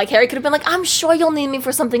funny too. Like Harry could have been like, I'm sure you'll need me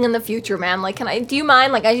for something in the future, man. Like, do you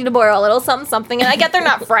mind? Like, I need to borrow a little something. And I get they're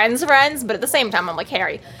not friends, but at the same time, I'm like,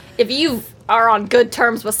 Harry, if you are on good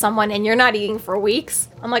terms with someone and you're not eating for weeks,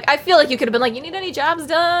 I'm like, I feel like you could have been like, you need any jobs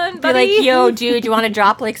done, Be buddy? like, yo, dude, you want to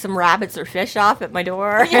drop like some rabbits or fish off at my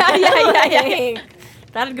door? Yeah.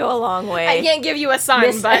 That'd go a long way. I can't give you a son,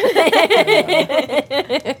 but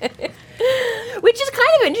Which is kind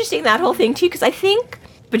of interesting, that whole thing, too, because I think,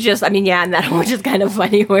 and that which is kind of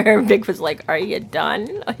funny where Bigfoot's like, are you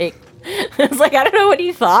done? Like, it's like, I don't know what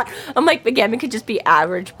he thought. I'm like, again, it could just be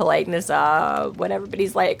average politeness, whatever, but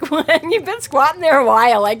he's like, you've been squatting there a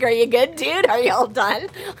while, like, are you good, dude? Are you all done?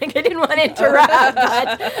 Like, I didn't want to interrupt,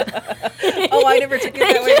 but... Oh, I never took it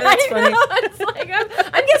that way, but that's funny. It's like,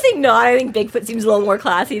 I'm guessing not. I think Bigfoot seems a little more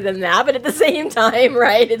classy than that, but at the same time,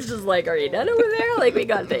 right, it's just like, are you done over there? Like, we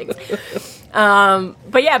got things.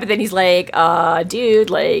 But then he's like, dude,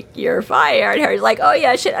 like, you're fired. Harry's like, oh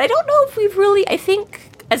yeah, shit. I don't know if we've really, I think,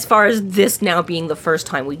 as far as this now being the first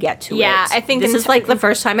time we get to it. Yeah, I think this is like the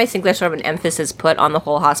first time I think there's sort of an emphasis put on the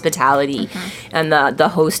whole hospitality and the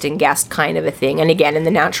host and guest kind of a thing. And again, in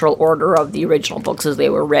the natural order of the original books as they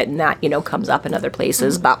were written, that, comes up in other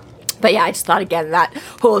places. But yeah, I just thought again that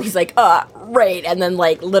whole, he's like, right, and then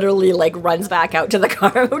like literally like runs back out to the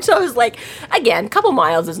car, which I was like, again, a couple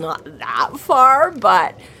miles is not that far,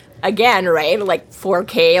 but again, right, like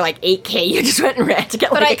 4K, like 8K, you just went and ran to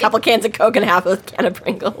get like a couple cans of Coke and half a can of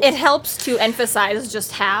Pringles. It helps to emphasize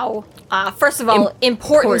just how, first of all,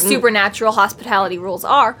 important supernatural hospitality rules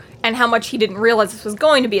are, and how much he didn't realize this was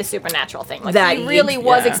going to be a supernatural thing. Like, That he really he-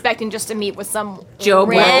 was yeah. expecting just to meet with some Joe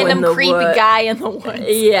Blow in random the creepy wood. guy in the woods.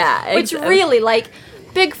 Yeah. Which really, like,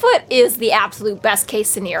 Bigfoot is the absolute best case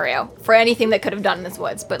scenario for anything that could have done in this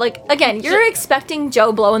woods. But, like, again, you're expecting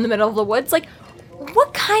Joe Blow in the middle of the woods. Like,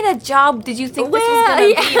 what kind of job did you think this was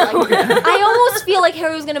going to be? Like, I almost feel like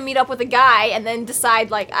Harry was going to meet up with a guy and then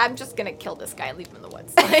decide, like, I'm just going to kill this guy and leave him in the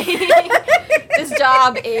woods. This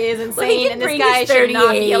job is insane, and this guy should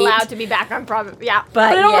not be 38. allowed to be back on property. Yeah. But,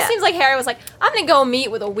 But it almost yeah. seems like Harry was like, I'm going to go meet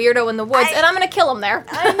with a weirdo in the woods, and I'm going to kill him there.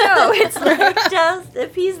 I know, it's like, just,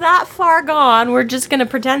 if he's that far gone, we're just going to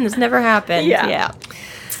pretend this never happened. Yeah.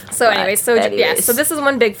 So anyway, so anyways. so this is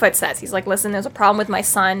when Bigfoot says, he's like, listen, there's a problem with my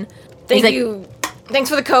son. He's like- Thanks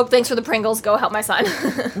for the Coke, thanks for the Pringles, go help my son.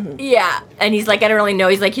 Yeah, and he's like, I don't really know.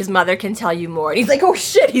 He's like, his mother can tell you more. And he's like, oh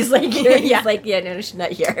shit. He's like, no, she's not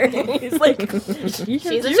here. He's like, She's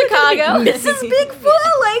in Chicago. Mrs.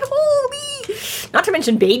 Bigfoot, like, holy. Not to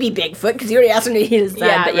mention baby Bigfoot, because he already asked him to his son.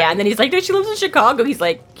 Yeah, But right. and then he's like, no, she lives in Chicago. He's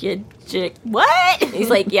like, kid, chick, what? He's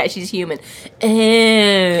like, yeah, she's human.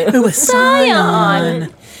 Who was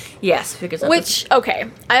Scion? Yes, because Which, okay,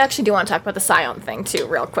 I actually do want to talk about the Scion thing too,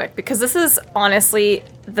 real quick, because this is honestly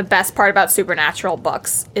the best part about supernatural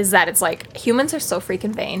books, is that it's like, humans are so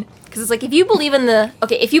freaking vain. Because it's like, if you believe in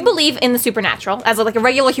the supernatural, as like a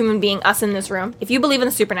regular human being, us in this room, if you believe in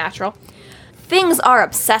the supernatural, things are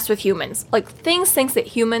obsessed with humans. Like, things thinks that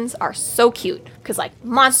humans are so cute. Because, like,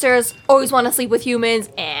 monsters always want to sleep with humans,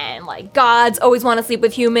 and, like, gods always want to sleep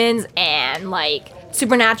with humans, and, like,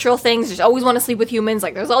 supernatural things just always want to sleep with humans.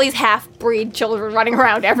 Like, there's all these half-breed children running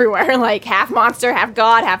around everywhere. Like, half monster, half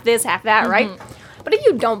god, half this, half that, right? But if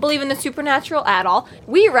you don't believe in the supernatural at all,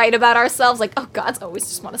 we write about ourselves like, oh, gods always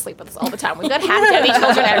just want to sleep with us all the time. We've got half-dead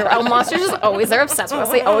children everywhere. Oh, monsters just always, they're obsessed with us.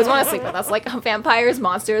 They always want to sleep with us. Like, vampires,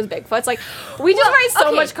 monsters, Bigfoots. Like, we just write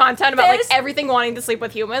so much content about, like, there's- everything wanting to sleep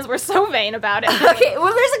with humans. We're so vain about it. Okay,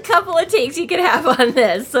 well, there's a couple of takes you could have on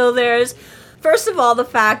this. So there's, first of all, the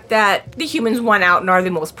fact that the humans won out and are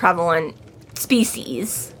the most prevalent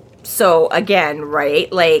species. So again, right?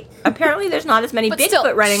 Like, apparently there's not as many But Bigfoot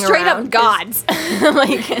still, running straight around. up gods.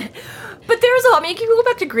 Like, But there's a, I mean, if you go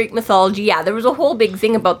back to Greek mythology, yeah, there was a whole big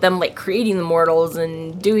thing about them, like, creating the mortals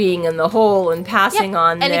and doing and the whole and passing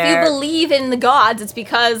on and their... if you believe in the gods, it's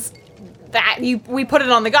because that we put it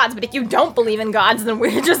on the gods. But if you don't believe in gods, then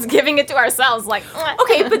we're just giving it to ourselves. Like,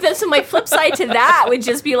 Okay, but then so my flip side to that would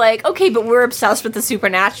just be like, okay, but we're obsessed with the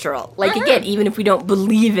supernatural. Like, again, even if we don't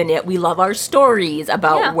believe in it, we love our stories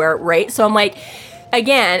about Yeah. where, right? So I'm like,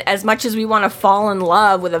 again, as much as we want to fall in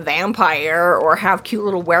love with a vampire or have cute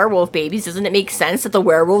little werewolf babies, doesn't it make sense that the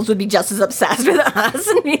werewolves would be just as obsessed with us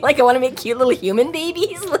and be like, I want to make cute little human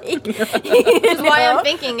babies? Like, Which is why I'm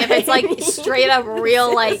thinking if it's like straight up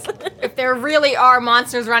real, like if there really are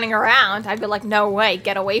monsters running around, I'd be like, no way,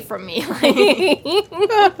 get away from me.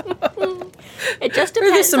 It just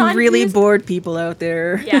depends. There's some on really who's- bored people out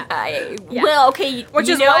there. Yeah. Well, okay, Which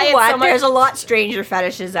you is know why it's what? so much- There's a lot stranger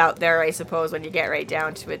fetishes out there, I suppose, when you get right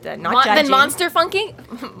down to it. Then not Then judging. monster funking?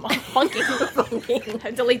 Funking.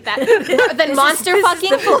 Delete that. Then monster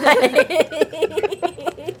fucking?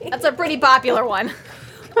 That's a pretty popular one.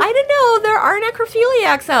 I don't know. There are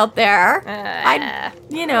necrophiliacs out there.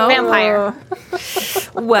 Vampire.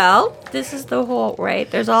 Well, this is the whole right.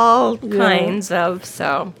 There's all kinds of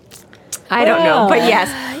so. I don't know, but yes,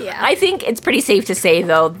 I think it's pretty safe to say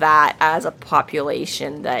though that as a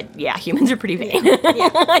population, that humans are pretty vain.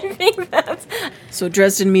 I think that's So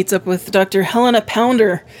Dresden meets up with Dr. Helena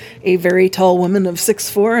Pounder, a very tall woman of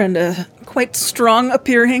 6'4" and quite strong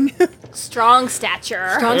appearing. Strong stature.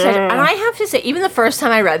 And I have to say, even the first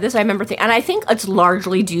time I read this, I remember thinking, and I think it's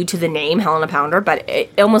largely due to the name Helena Pounder, but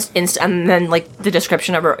it almost and then like the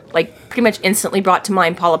description of her, like pretty much instantly brought to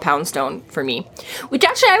mind Paula Poundstone for me. Which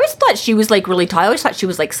actually, I always thought she was like really tall. I always thought she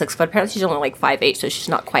was like 6 foot. Apparently, she's only like 5'8", so she's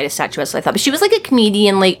not quite as statuesque as I thought. But she was like a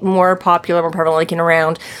comedian, like more popular, more prevalent, like in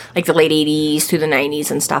around like the late 80s through the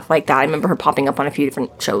 90s and stuff like that. I remember her popping up on a few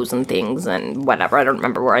different shows and things and whatever. I don't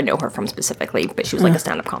remember where I know her from specifically, but she was like a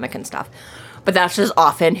stand-up comic and stuff. But that's just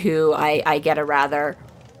often who I get a rather,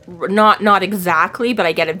 not exactly, but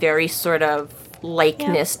I get a very sort of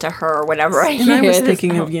likeness to her whenever I And hear I was this.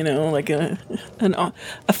 thinking of, like a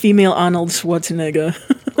female Arnold Schwarzenegger.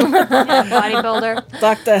 Bodybuilder.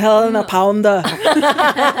 Dr. Helena Pounder.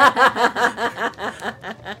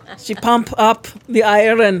 She pump up the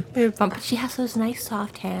iron. But she has those nice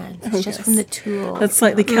soft hands. It's just from the tool. That's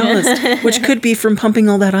slightly calloused, which could be from pumping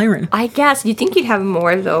all that iron. I guess. You'd think you'd have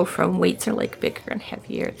more, though, from weights are, like, bigger and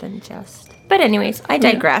heavier than just... But anyways, I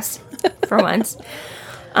digress for once.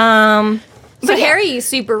 So Harry's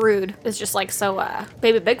super rude. It's just like, so,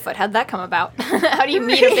 baby Bigfoot, how'd that come about? How do you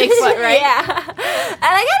meet a Bigfoot, right? Yeah. And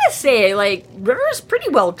I gotta say, like, River's pretty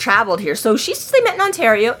well traveled here. So they met in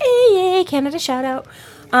Ontario. Hey, Canada shout out.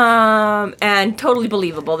 And totally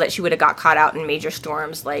believable that she would have got caught out in major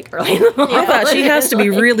storms, like, early in the morning. I thought she has to be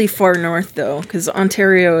really far north, though, because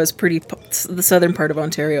Ontario is the southern part of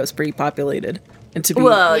Ontario is pretty populated. And to be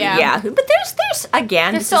Well, Yeah. yeah. But there's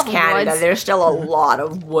again, There's this is still Canada. woods. There's still a lot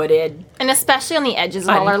of wooded, And especially on the edges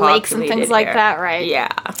of all our lakes and things unpopulated like area. that, right? Yeah.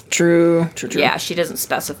 True. Yeah, she doesn't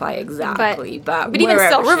specify exactly, but But even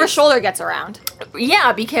wherever still, River she's- Shoulder gets around.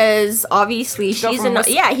 Yeah, because obviously she's from in.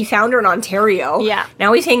 Yeah, he found her in Ontario. Yeah.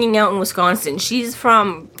 Now he's hanging out in Wisconsin. She's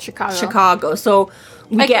from Chicago. So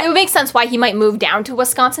we Like, get. it would make sense why he might move down to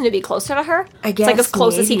Wisconsin to be closer to her. I guess It's like as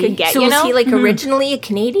close as he maybe. could get, So you was know? he like originally a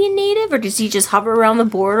Canadian native, or does he just hover around the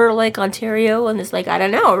border like Ontario and is like, I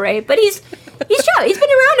don't know, right? But he's traveled. He's been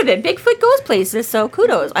around a bit. Bigfoot goes places, so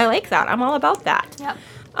kudos. I like that. I'm all about that. Yep.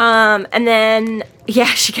 And then,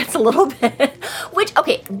 she gets a little bit, which,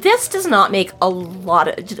 okay, this does not make a lot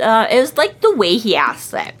of, it was like the way he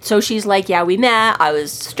asked that. So she's like, yeah, we met, I was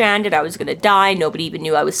stranded, I was gonna die, nobody even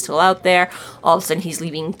knew I was still out there. All of a sudden he's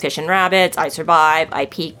leaving fish and rabbits, I survive, I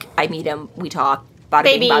peek, I meet him, we talk, bada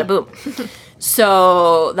Baby. bing, bada boom.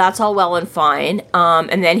 So that's all well and fine.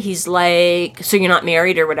 And then he's like, so you're not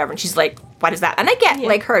married or whatever. And she's like, what is that? And I get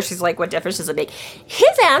like her. She's like, what difference does it make?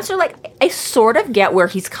 His answer, like, I sort of get where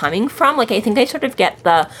he's coming from. Like, I think I sort of get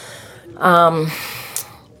the,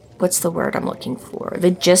 what's the word I'm looking for?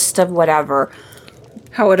 The gist of whatever.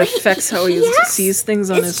 How it affects how he Yes. sees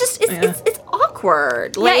things on It's his... just, it's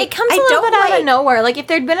awkward. Yeah, Like, it comes a I little don't bit out like- of nowhere. Like, if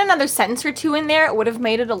there'd been another sentence or two in there, it would have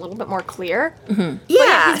made it a little bit more clear.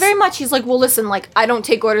 Yeah. He's like, well, listen, like, I don't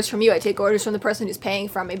take orders from you. I take orders from the person who's paying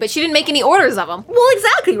from me. But she didn't make any orders of them. Well,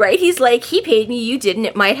 exactly, right? He's like, he paid me, you didn't.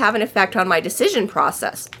 It might have an effect on my decision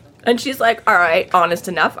process. And she's like, all right, honest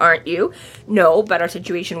enough, aren't you? No, but our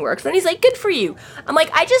situation works. And he's like, good for you. I'm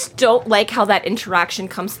like, I just don't like how that interaction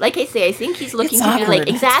comes. Like I say, I think he's looking It's to be awkward. like,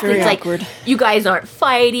 It's exactly. very It's like, awkward. you guys aren't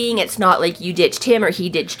fighting. It's not like you ditched him or he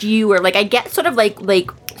ditched you. Or like, I get sort of like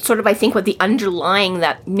sort of, I think, what the underlying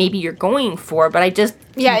that maybe you're going for, but I just...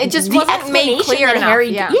 Yeah, it just the wasn't made explanation clear that enough, Harry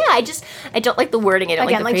yeah. I don't like the wording. I don't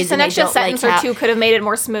Again, like like, the just an phrasing. I extra don't sentence like or how- two could have made it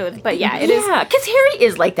more smooth. But yeah, it is. Yeah, because Harry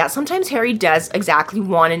is like that. Sometimes Harry does exactly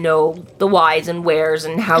want to know the whys and wheres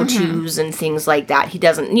and how-tos and things like that. He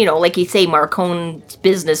doesn't, like you say, Marcone's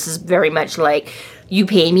business is very much like, you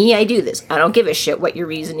pay me, I do this. I don't give a shit what your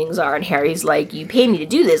reasonings are. And Harry's like, you pay me to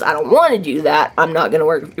do this. I don't want to do that. I'm not going to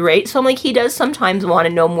work, right? So I'm like, he does sometimes want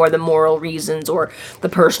to know more the moral reasons or the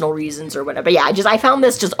personal reasons or whatever. But yeah, I found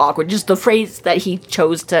this just awkward. Just the phrase that he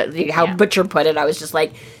chose how Butcher put it, I was just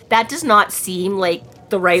like, that does not seem like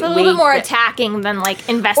the right way. It's a little bit more attacking than, like,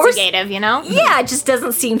 investigative, you know? Yeah, it just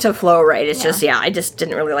doesn't seem to flow right. It's just, I just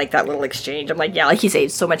didn't really like that little exchange. I'm like, yeah, like he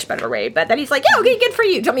says, so much better way. But then he's like, yeah, okay, good for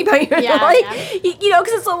you. Tell me about your, you know,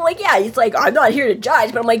 because it's so like, yeah, he's like, I'm not here to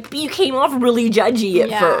judge. But I'm like, but you came off really judgy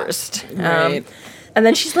at first. Right. And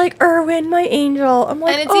then she's like, Erwin, my angel. I'm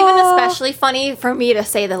like, and it's even especially funny for me to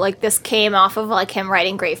say that, like, this came off of, like, him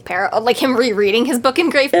writing Grave Peril, like, him rereading his book in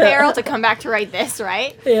Grave Peril to come back to write this,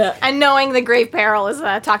 right? Yeah. And knowing the Grave Peril is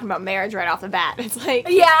talking about marriage right off the bat. It's like...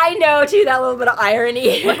 Yeah, I know, too, that little bit of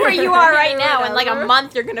irony. Look where you are right now. In, like, a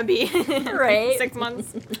month, you're gonna be... Right. 6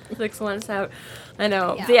 months. 6 months out. I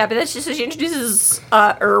know. Yeah, But that's just, so she introduces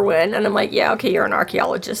Erwin, and I'm like, yeah, okay, you're an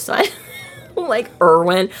archaeologist, son. Like,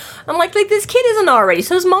 Erwin. I'm like, this kid isn't already.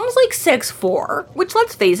 So his mom's like 6'4", which,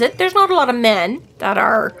 let's face it, there's not a lot of men that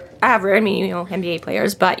are average. I mean, you know, NBA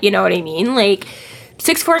players, but you know what I mean? Like,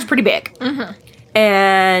 6'4" is pretty big. Mm-hmm.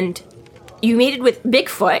 And you mated with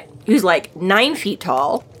Bigfoot, who's like 9 feet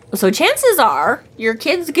tall. So chances are your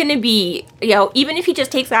kid's gonna be, you know, even if he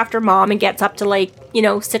just takes after mom and gets up to like, you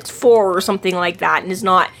know, 6'4" or something like that and is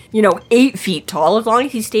not, you know, 8 feet tall, as long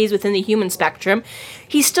as he stays within the human spectrum,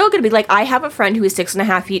 he's still gonna be like, I have a friend who is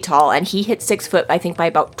 6.5 feet tall and he hit 6 foot, I think, by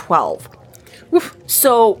about 12. Oof.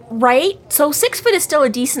 So, right? So 6 foot is still a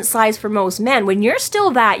decent size for most men. When you're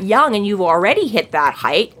still that young and you've already hit that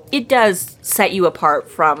height, it does set you apart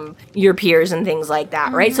from your peers and things like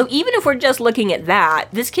that, right? So even if we're just looking at that,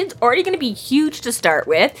 this kid's already going to be huge to start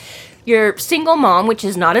with. You're single mom, which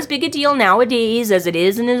is not as big a deal nowadays as it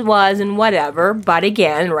is and it was and whatever. But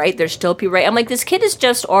again, right, there's still people, right? I'm like, this kid is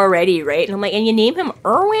just already, right? And I'm like, and you name him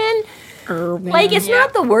Erwin? Like, it's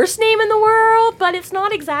not the worst name in the world, but it's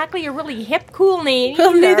not exactly a really hip, cool name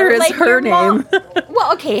Well, neither is like, her name.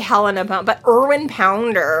 Well, okay, Helena Pound, but Erwin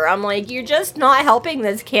Pounder. I'm like, you're just not helping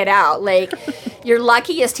this kid out. Like, you're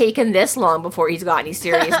lucky it's taken this long before he's got any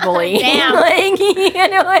serious bullying. Damn. Like, you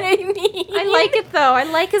know what I mean? I like it, though. I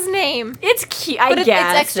like his name. It's cute, I But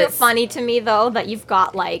guess. it's extra funny to me, though, that you've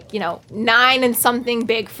got, like, you know, 9 and something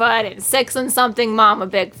Bigfoot and 6 and something Mama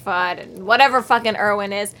Bigfoot and whatever fucking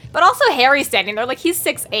Erwin is. But also Harry standing there, like, he's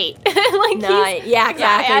 6'8". Like, No, yeah,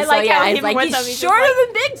 exactly. I like how he's even like, with he's them, he's just shorter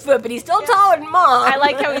than Bigfoot, but he's still taller than Mom. I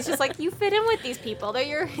like how he's just like, you fit in with these people. They're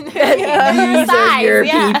your, These are size, your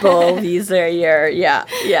yeah. people. These are your,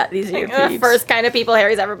 these are your The peeps. first kind of people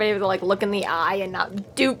Harry's ever been able to, like, look in the eye and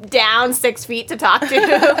not dupe down 6 feet to talk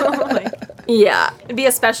to. Like, Yeah. it'd be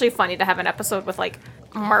especially funny to have an episode with, like,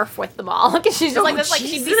 Murph with them all. Because she's just like this, like,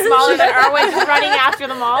 she'd be Jesus. smaller than Erwin, just running after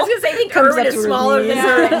them all. I was gonna say, I think Comes Erwin up is to her smaller than knees.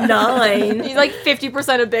 her at 9. He's like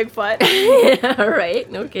 50% of Bigfoot. Yeah,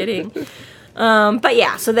 right? No kidding. But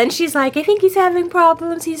yeah, so then she's like, I think he's having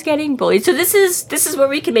problems, he's getting bullied. So this is where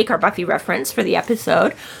we can make our Buffy reference for the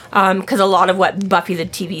episode. Because a lot of what Buffy the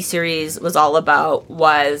TV series was all about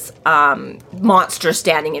was monsters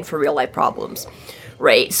standing in for real life problems.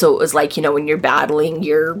 Right, so it was like, you know, when you're battling,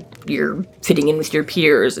 you're fitting in with your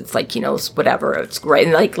peers. It's like, you know, whatever. It's right,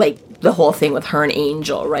 and like the whole thing with her and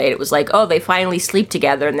Angel, right? It was like, oh, they finally sleep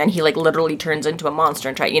together, and then he like literally turns into a monster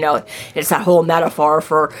and you know, it's that whole metaphor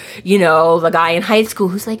for, you know, the guy in high school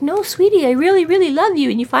who's like, no, sweetie, I really, really love you,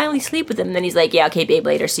 and you finally sleep with him, and then he's like, yeah, okay, babe,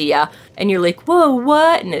 later, see ya, and you're like, whoa,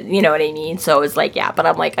 what? And you know what I mean? So it's like, yeah, but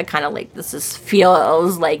I'm like, I kind of like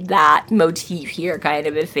feels like that motif here, kind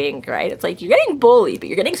of a thing, right? It's like you're getting bullied, but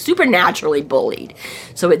you're getting supernaturally bullied,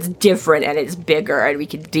 so it's different and it's bigger, and we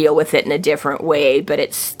can deal with it in a different way, but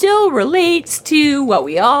it still relates to what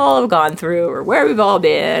we all have gone through or where we've all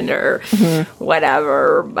been or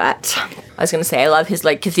whatever. But I was gonna say, I love his,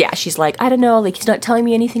 like, because yeah, she's like, I don't know, like, he's not telling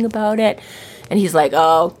me anything about it, and he's like,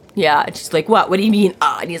 oh yeah, and she's like, what do you mean?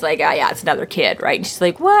 And he's like, yeah, it's another kid, right? And she's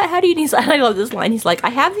like, what, how do you, and he's like, I love this line, he's like, I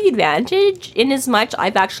have the advantage in as much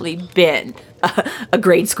I've actually been a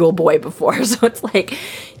grade school boy before. So it's like,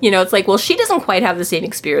 you know, it's like, well, she doesn't quite have the same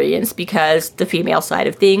experience because the female side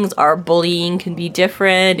of things, our bullying can be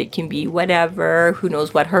different, it can be whatever, who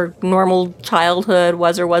knows what her normal childhood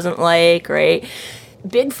was or wasn't like, right?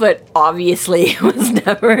 Bigfoot obviously was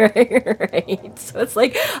never right. So it's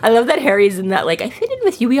like, I love that Harry's in that, like, I fit in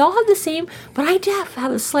with you. We all have the same, but I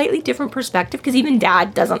have a slightly different perspective because even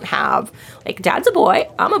Dad doesn't have, like, Dad's a boy,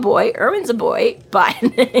 I'm a boy, Erwin's a boy, but,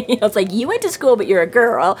 you know, it's like, you went to school, but you're a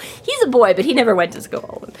girl. He's a boy, but he never went to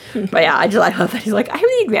school. But yeah, I love that. He's like, I have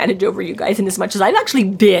the advantage over you guys in as much as I've actually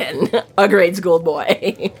been a grade school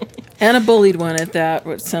boy. And a bullied one at that,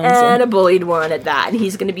 which sounds And a bullied one at that. And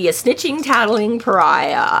he's going to be a snitching, tattling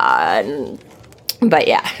pariah. But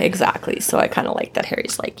yeah, exactly. So I kind of like that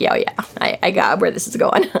Harry's like, yeah, I got where this is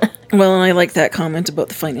going. Well, and I like that comment about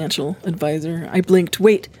the financial advisor. I blinked.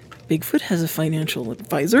 Wait, Bigfoot has a financial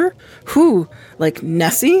advisor? Who? Like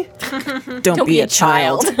Nessie? Don't be a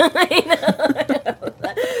child.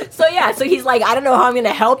 So yeah, so he's like, I don't know how I'm going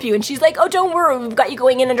to help you. And she's like, oh, don't worry. We've got you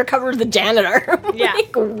going in undercover as the janitor. Yeah.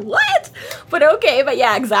 Like, what? But okay, but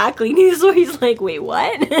yeah, exactly. And so he's like, wait,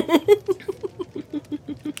 what?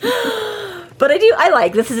 But I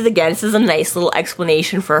like, this is a nice little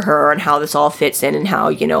explanation for her and how this all fits in and how,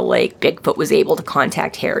 you know, like, Bigfoot was able to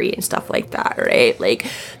contact Harry and stuff like that, right? Like,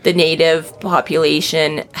 the native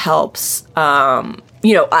population helps,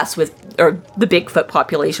 you know, us with, or the Bigfoot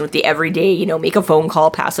population with the everyday, you know, make a phone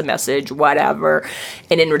call, pass a message, whatever.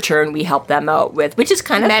 And in return, we help them out with, which is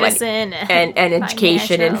kind of medicine and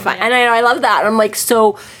education and fun. Yeah. And I love that. I'm like,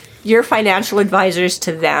 so you're financial advisors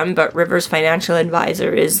to them, but River's financial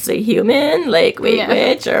advisor is a human? Like, wait,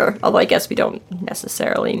 which? Or, although I guess we don't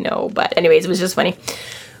necessarily know. But anyways, it was just funny.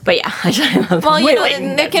 But yeah, I love Well, you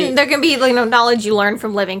know, there can be, you know, knowledge you learn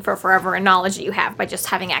from living for forever and knowledge that you have by just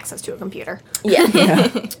having access to a computer. Yeah.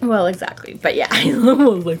 Well, exactly. But yeah, I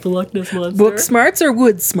love like the Loch Ness Monster. Book smarts or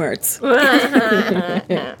wood smarts? But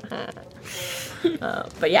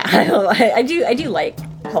yeah, I do like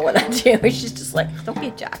Helena too. She's just like, don't be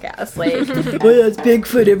a jackass. Like, well, that's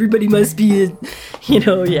Bigfoot. Everybody must be, you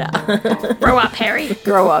know, yeah. Grow up, Harry.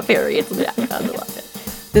 Grow up, Harry. It's I love it.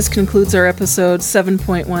 This concludes our episode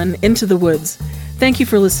 7.1, Into the Woods. Thank you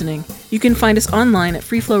for listening. You can find us online at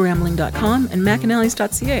freeflowrambling.com and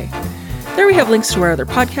macanallies.ca. There we have links to our other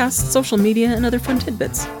podcasts, social media, and other fun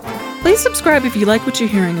tidbits. Please subscribe if you like what you're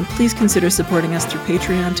hearing, and please consider supporting us through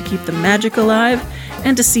Patreon to keep the magic alive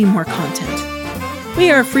and to see more content.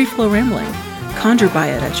 We are Free Flow Rambling. Conjure by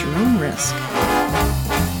it at your own risk.